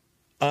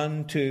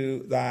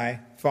 Unto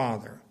thy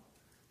Father.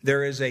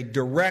 There is a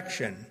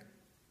direction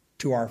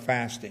to our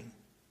fasting.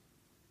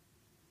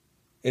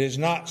 It is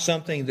not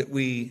something that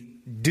we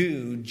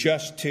do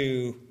just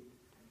to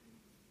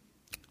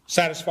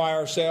satisfy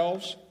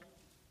ourselves,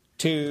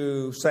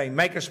 to say,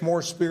 make us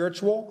more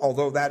spiritual,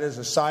 although that is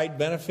a side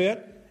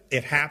benefit.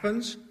 It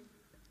happens.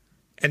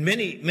 And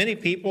many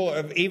people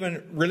of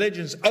even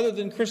religions other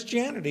than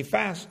Christianity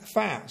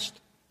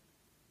fast.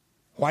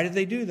 Why do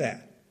they do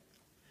that?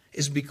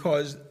 It's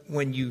because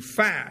when you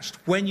fast,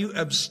 when you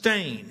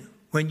abstain,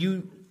 when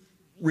you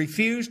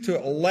refuse to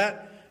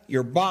let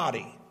your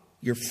body,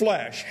 your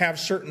flesh, have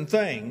certain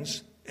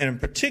things, and in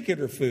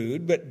particular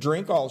food, but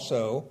drink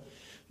also,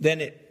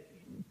 then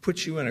it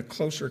puts you in a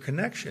closer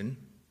connection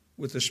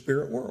with the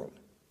spirit world.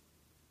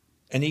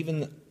 And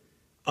even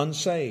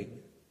unsaved,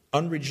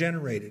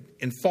 unregenerated,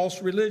 and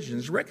false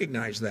religions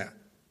recognize that.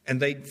 And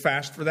they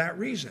fast for that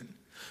reason.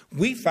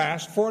 We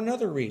fast for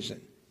another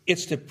reason.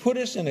 It's to put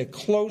us in a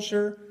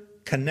closer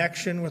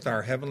connection with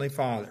our Heavenly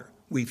Father.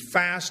 We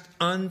fast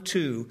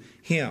unto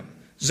Him.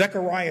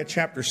 Zechariah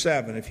chapter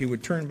 7, if you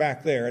would turn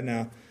back there.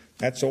 Now,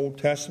 that's Old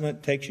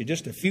Testament. Takes you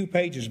just a few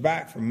pages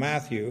back from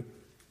Matthew.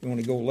 You want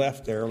to go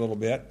left there a little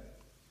bit.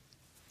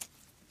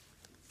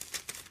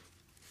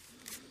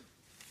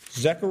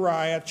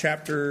 Zechariah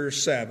chapter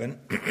 7.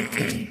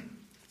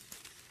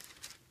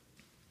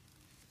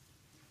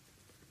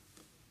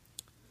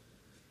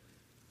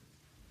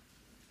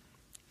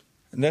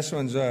 And this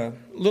one's a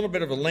little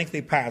bit of a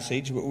lengthy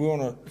passage, but we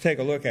want to take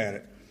a look at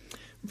it.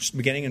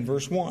 Beginning in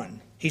verse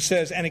 1. He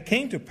says, And it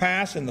came to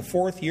pass in the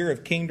 4th year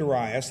of King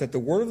Darius that the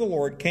word of the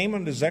Lord came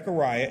unto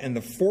Zechariah in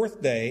the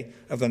 4th day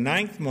of the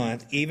 9th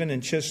month, even in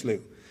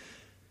Chislew.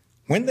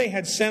 When they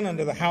had sent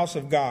unto the house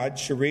of God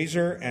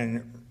Sherezer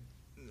and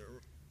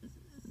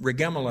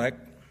Regemelech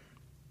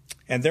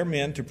and their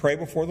men to pray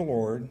before the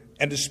Lord,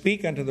 and to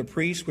speak unto the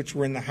priests which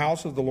were in the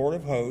house of the Lord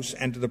of hosts,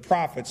 and to the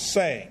prophets,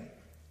 saying,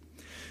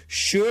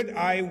 Should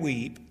I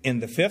weep in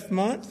the 5th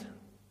month,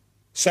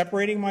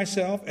 separating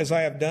myself as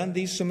I have done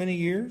these so many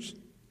years?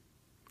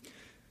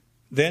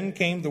 Then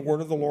came the word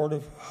of the Lord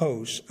of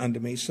hosts unto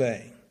me,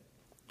 saying.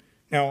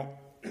 Now,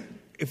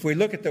 if we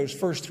look at those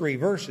first 3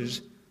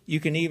 verses, you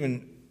can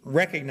even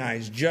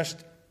recognize,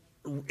 just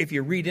if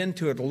you read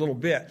into it a little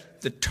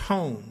bit, the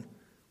tone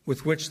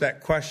with which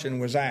that question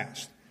was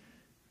asked.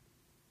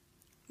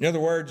 In other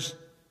words,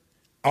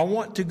 I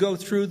want to go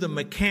through the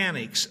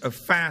mechanics of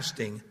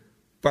fasting,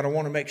 but I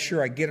want to make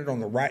sure I get it on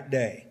the right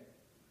day.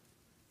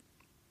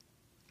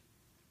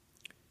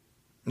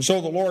 And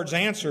so the Lord's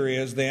answer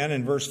is then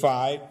in verse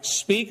 5,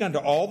 Speak unto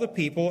all the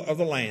people of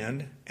the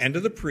land and to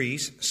the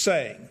priests,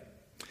 saying,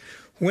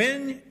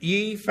 When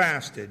ye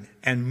fasted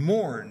and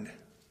mourned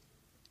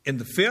in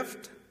the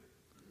 5th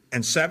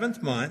and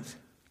 7th month,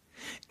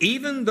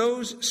 even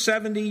those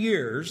 70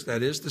 years,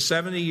 that is the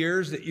 70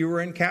 years that you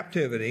were in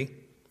captivity,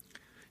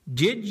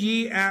 did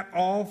ye at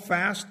all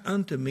fast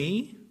unto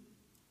me,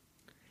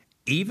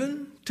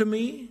 even to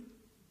me?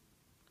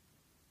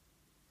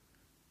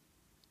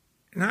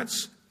 And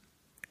that's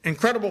an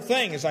incredible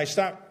thing as I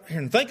stop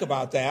and think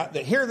about that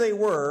here they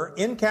were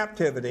in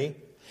captivity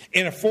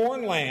in a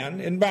foreign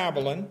land in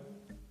Babylon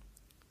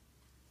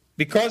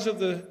because of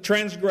the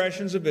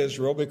transgressions of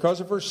Israel,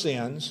 because of her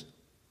sins,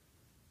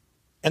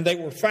 and they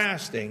were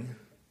fasting,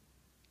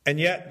 and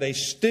yet they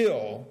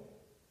still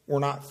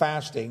were not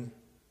fasting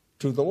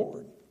to the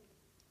Lord.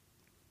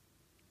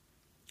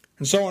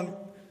 And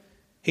so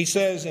he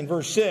says in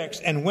verse 6,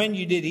 and when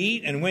you did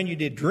eat and when you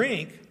did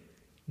drink,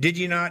 did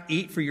you not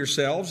eat for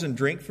yourselves and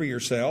drink for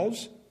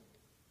yourselves?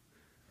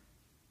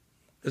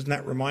 Doesn't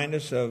that remind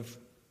us of,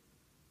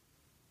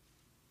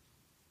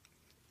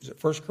 is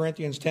it 1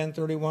 Corinthians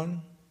 10:31?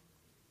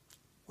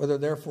 Whether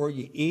therefore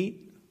you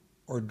eat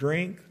or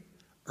drink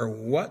or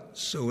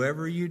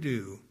whatsoever you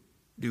do,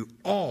 do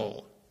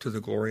all to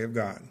the glory of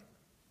God.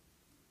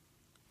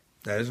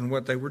 That isn't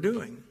what they were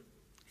doing.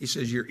 He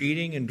says, you're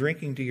eating and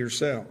drinking to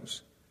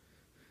yourselves.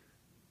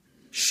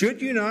 Should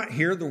you not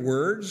hear the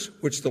words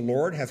which the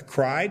Lord hath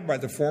cried by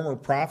the former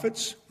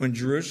prophets when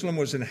Jerusalem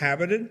was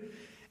inhabited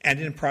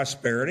and in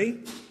prosperity,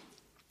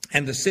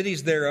 and the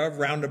cities thereof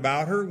round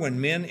about her,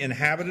 when men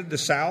inhabited the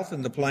south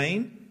and the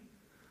plain?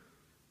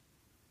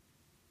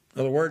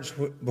 In other words,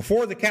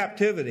 before the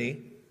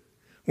captivity,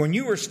 when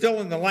you were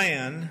still in the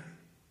land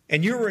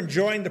and you were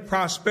enjoying the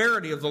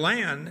prosperity of the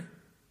land,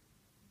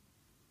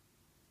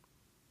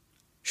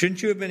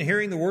 shouldn't you have been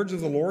hearing the words of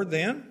the Lord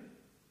then?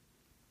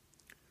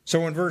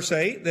 So in verse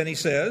 8, then he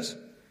says,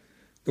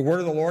 the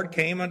word of the Lord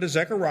came unto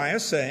Zechariah,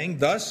 saying,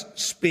 thus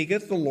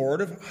speaketh the Lord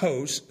of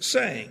hosts,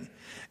 saying,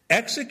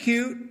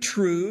 execute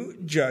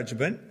true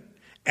judgment,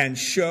 and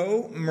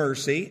show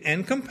mercy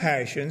and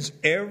compassions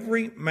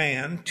every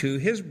man to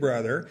his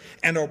brother,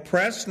 and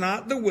oppress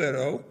not the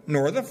widow,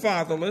 nor the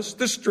fatherless,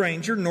 the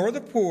stranger, nor the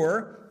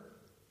poor,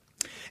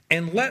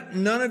 and let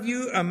none of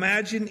you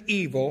imagine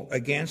evil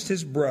against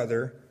his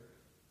brother,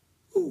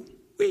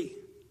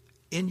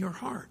 in your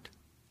heart.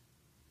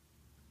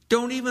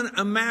 Don't even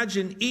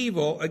imagine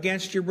evil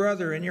against your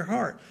brother in your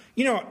heart.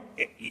 You know,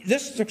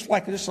 this looks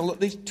like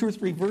these 2 or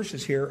 3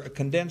 verses here, a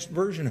condensed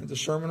version of the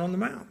Sermon on the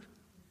Mount.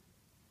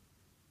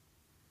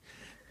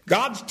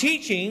 God's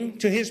teaching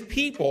to his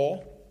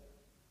people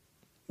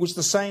was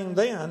the same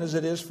then as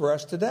it is for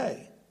us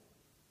today.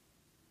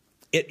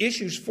 It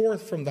issues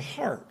forth from the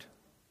heart.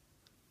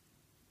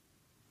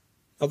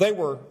 Now, they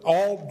were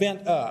all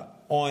bent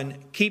up on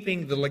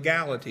keeping the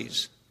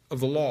legalities of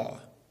the law,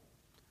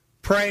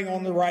 praying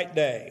on the right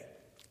day,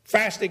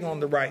 fasting on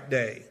the right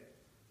day.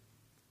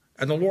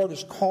 And the Lord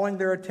is calling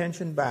their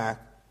attention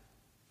back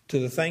to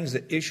the things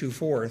that issue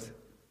forth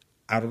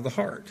out of the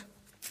heart.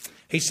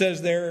 He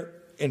says there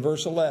in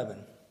verse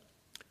 11,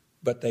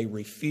 but they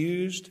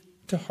refused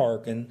to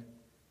hearken,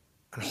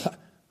 I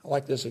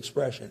like this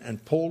expression,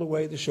 and pulled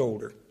away the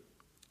shoulder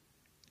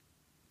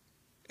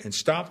and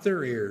stopped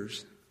their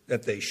ears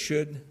that they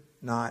should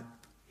not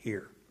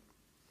hear.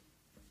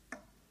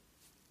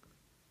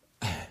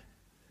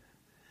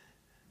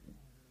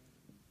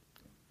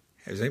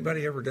 Has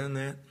anybody ever done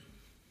that?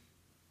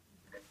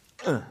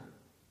 You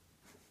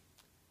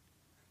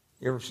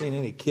ever seen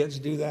any kids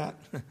do that?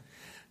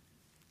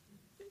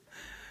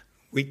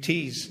 We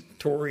tease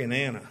Tori and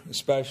Anna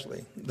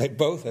especially. They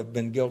both have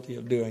been guilty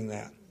of doing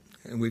that.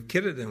 And we've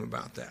kidded them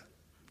about that.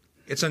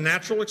 It's a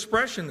natural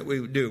expression that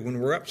we do when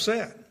we're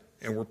upset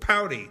and we're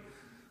pouty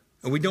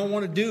and we don't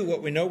want to do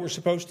what we know we're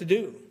supposed to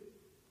do.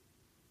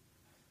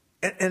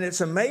 And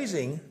it's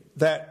amazing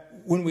that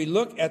when we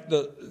look at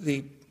the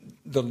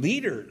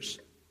leaders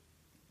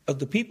of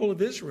the people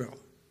of Israel,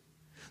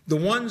 the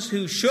ones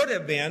who should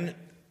have been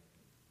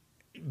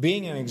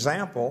being an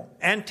example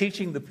and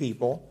teaching the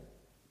people,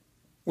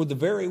 were the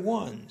very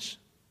ones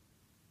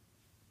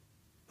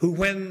who,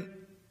 when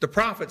the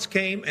prophets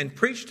came and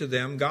preached to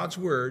them God's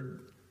word,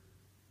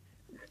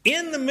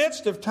 in the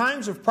midst of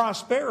times of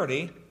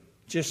prosperity,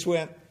 just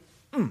went,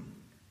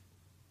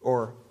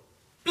 or,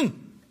 I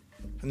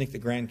think the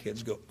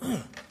grandkids go,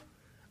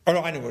 Oh,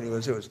 no, I know what it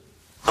was. It was,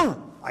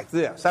 like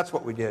this. That's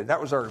what we did.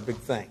 That was our big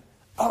thing.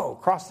 Oh,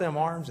 cross them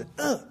arms and,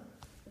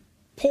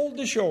 pulled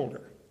the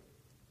shoulder.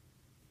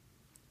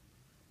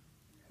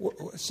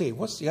 Let's see,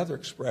 what's the other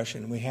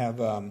expression? We have,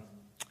 I'm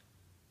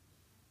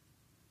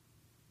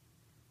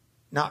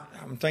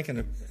thinking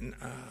of,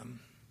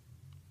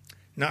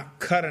 not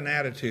cut an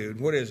attitude.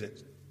 What is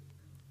it?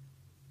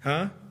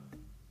 Huh?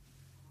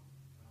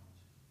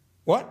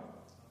 What?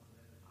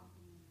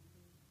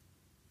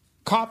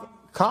 Cop?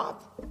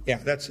 Yeah,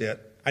 that's it.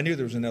 I knew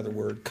there was another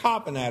word.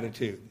 Cop an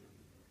attitude.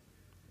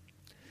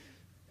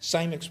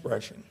 Same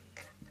expression.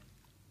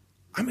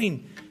 I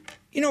mean,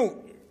 you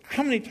know,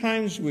 how many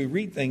times do we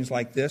read things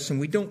like this and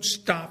we don't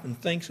stop and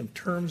think in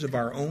terms of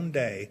our own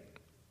day,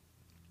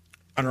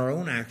 on our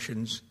own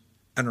actions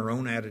and our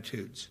own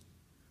attitudes?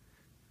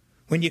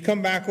 When you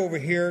come back over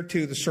here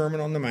to the Sermon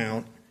on the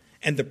Mount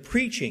and the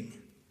preaching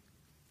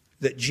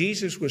that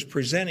Jesus was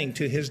presenting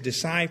to his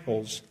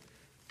disciples,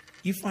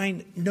 you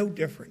find no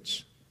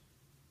difference.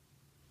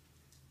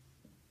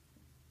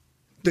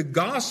 The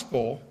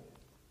gospel,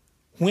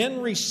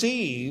 when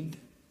received,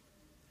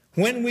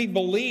 when we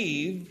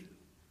believe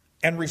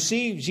and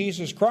receive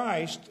Jesus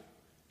Christ,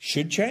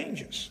 should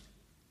change us.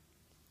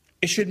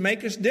 It should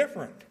make us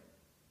different. It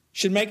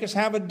should make us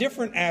have a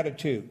different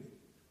attitude.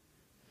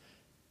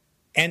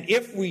 And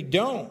if we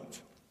don't,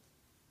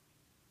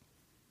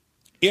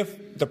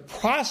 if the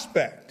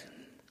prospect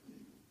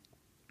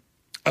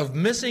of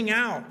missing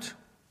out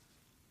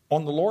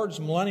on the Lord's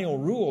millennial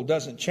rule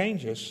doesn't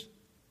change us,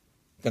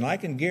 then I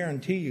can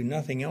guarantee you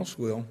nothing else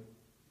will.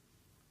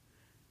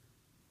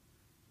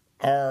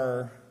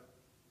 Our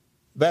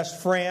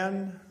best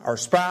friend, our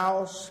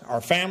spouse,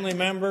 our family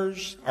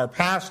members, our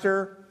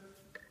pastor,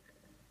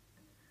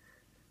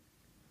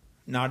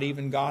 not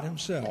even God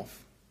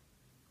himself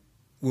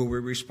will we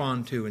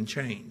respond to and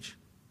change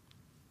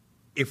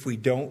if we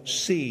don't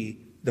see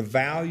the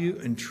value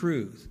and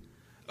truth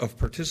of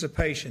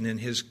participation in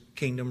his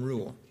kingdom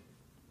rule.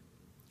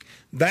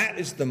 That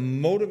is the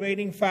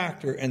motivating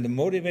factor and the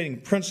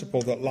motivating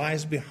principle that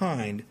lies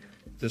behind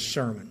this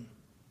sermon.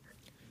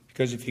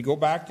 Because if you go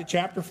back to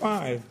chapter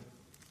 5,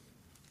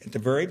 at the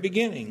very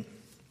beginning,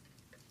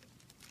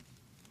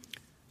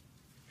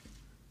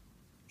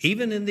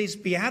 even in these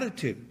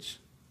Beatitudes,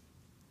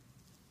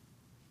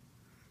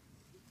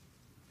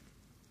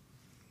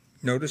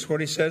 notice what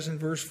he says in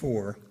verse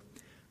 4.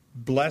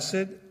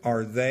 Blessed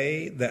are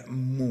they that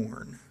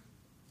mourn.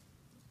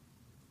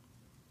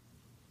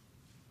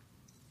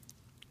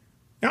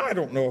 Now, I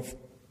don't know if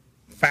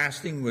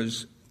fasting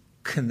was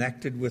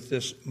connected with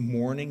this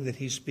mourning that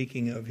he's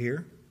speaking of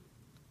here.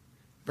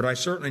 But I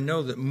certainly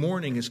know that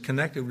mourning is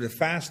connected with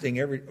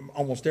fasting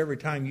almost every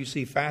time you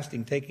see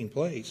fasting taking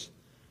place.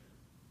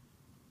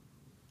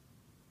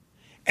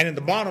 And in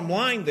the bottom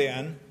line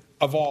then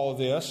of all of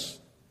this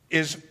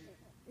is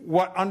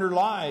what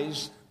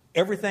underlies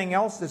everything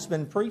else that's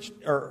been preached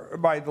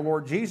by the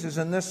Lord Jesus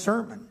in this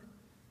sermon.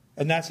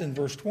 And that's in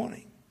verse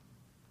 20.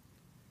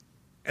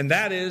 And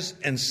that is,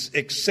 and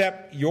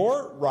except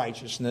your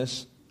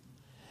righteousness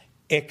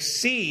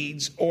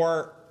exceeds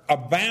or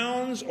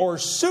abounds or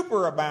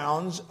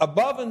superabounds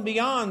above and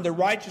beyond the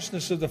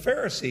righteousness of the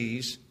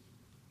Pharisees,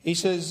 he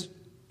says,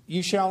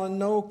 you shall in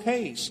no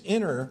case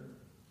enter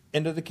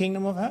into the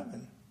kingdom of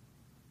heaven.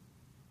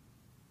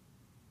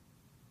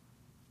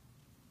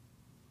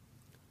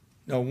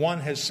 Now, one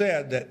has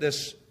said that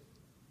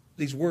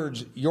these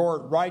words, your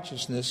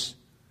righteousness,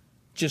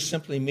 just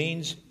simply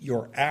means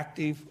your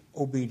active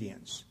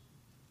obedience.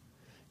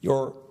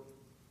 Your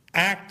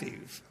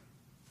active,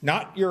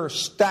 not your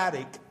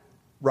static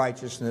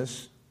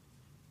righteousness,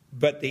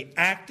 but the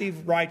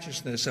active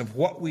righteousness of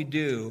what we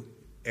do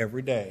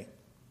every day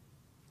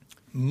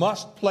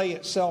must play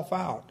itself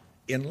out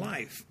in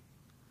life.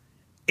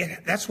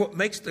 That's what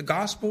makes the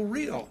gospel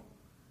real,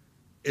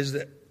 is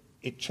that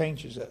it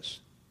changes us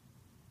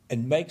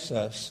and makes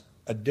us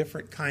a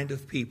different kind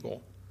of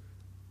people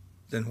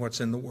than what's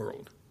in the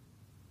world.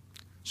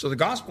 So the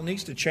gospel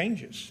needs to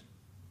change us.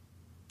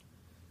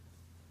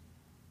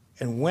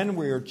 And when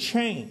we are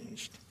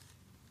changed,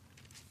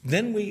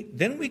 then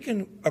we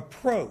can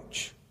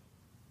approach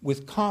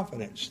with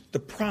confidence the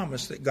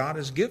promise that God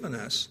has given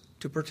us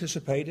to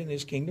participate in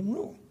his kingdom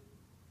rule.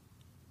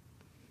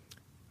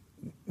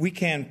 We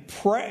can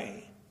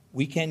pray,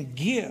 we can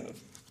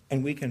give,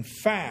 and we can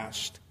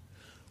fast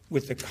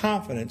with the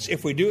confidence,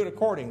 if we do it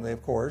accordingly,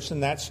 of course,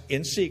 and that's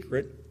in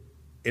secret,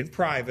 in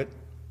private,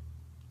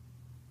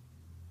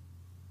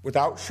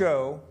 without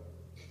show,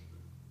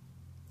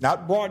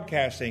 not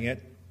broadcasting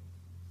it,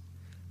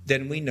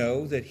 then we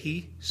know that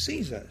he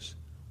sees us.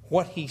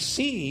 What he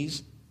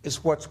sees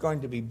is what's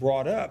going to be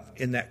brought up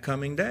in that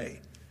coming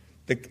day.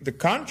 The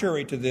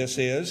contrary to this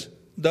is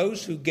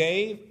those who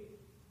gave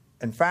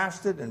and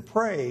fasted and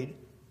prayed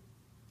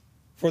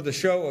for the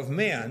show of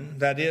men,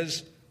 that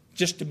is,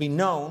 just to be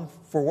known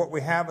for what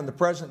we have in the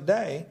present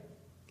day,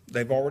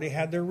 they've already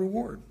had their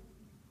reward.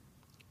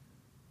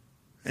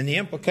 And the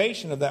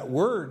implication of that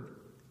word,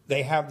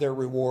 they have their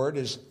reward,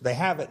 is they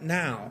have it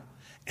now,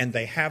 and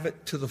they have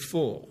it to the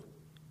full.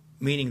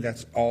 Meaning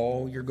that's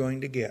all you're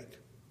going to get.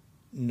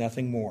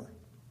 Nothing more.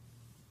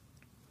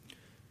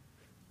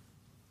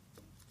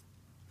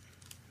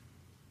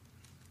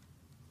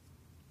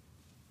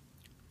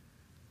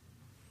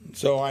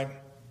 So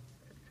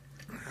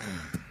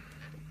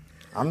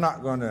I'm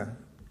not going to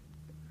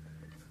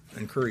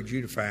encourage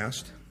you to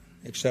fast,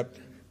 except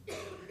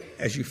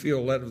as you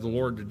feel led of the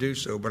Lord to do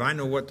so. But I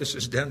know what this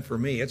has done for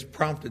me. It's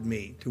prompted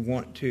me to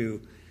want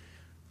to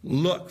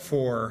look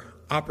for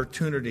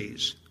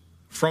opportunities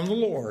from the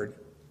Lord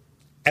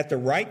at the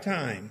right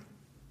time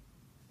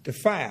to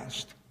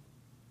fast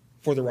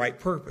for the right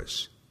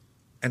purpose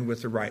and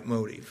with the right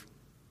motive.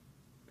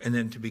 And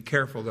then to be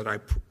careful that I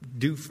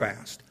do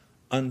fast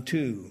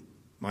unto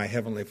my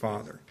Heavenly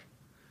Father.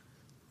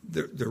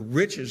 The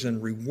riches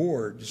and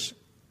rewards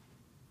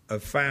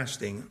of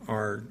fasting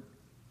are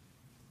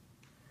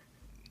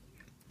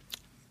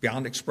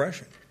beyond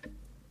expression,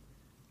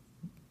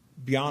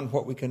 beyond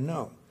what we can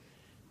know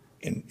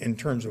in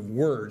terms of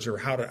words or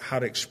how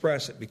to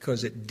express it,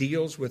 because it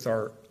deals with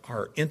our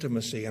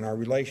intimacy and our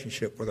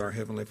relationship with our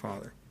Heavenly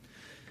Father.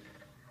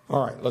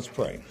 All right, let's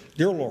pray.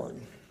 Dear Lord,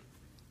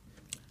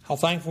 how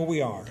thankful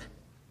we are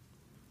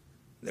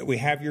that we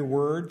have your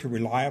word to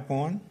rely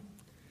upon,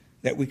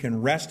 that we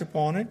can rest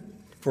upon it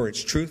for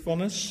its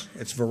truthfulness,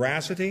 its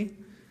veracity,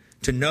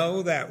 to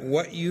know that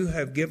what you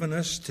have given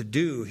us to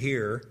do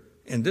here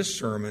in this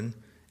sermon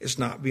is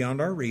not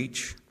beyond our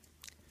reach.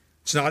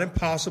 It's not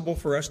impossible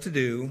for us to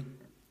do.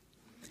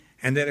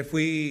 And that if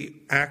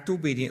we act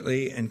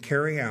obediently and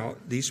carry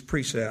out these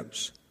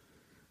precepts,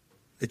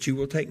 that you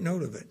will take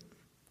note of it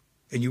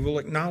and you will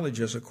acknowledge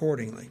us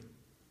accordingly.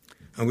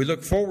 And we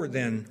look forward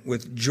then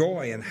with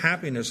joy and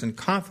happiness and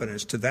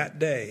confidence to that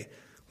day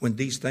when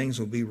these things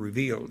will be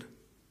revealed,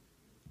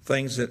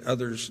 things that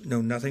others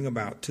know nothing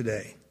about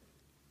today.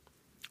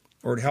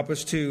 Lord, help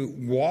us to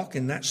walk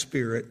in that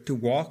spirit, to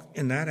walk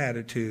in that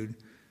attitude,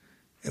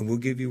 and we'll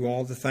give you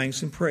all the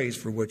thanks and praise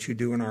for what you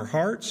do in our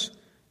hearts,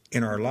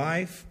 in our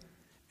life,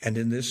 and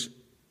in this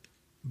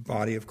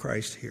body of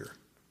Christ here.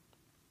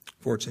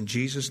 For it's in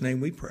Jesus' name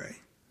we pray.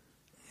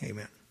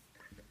 Amen.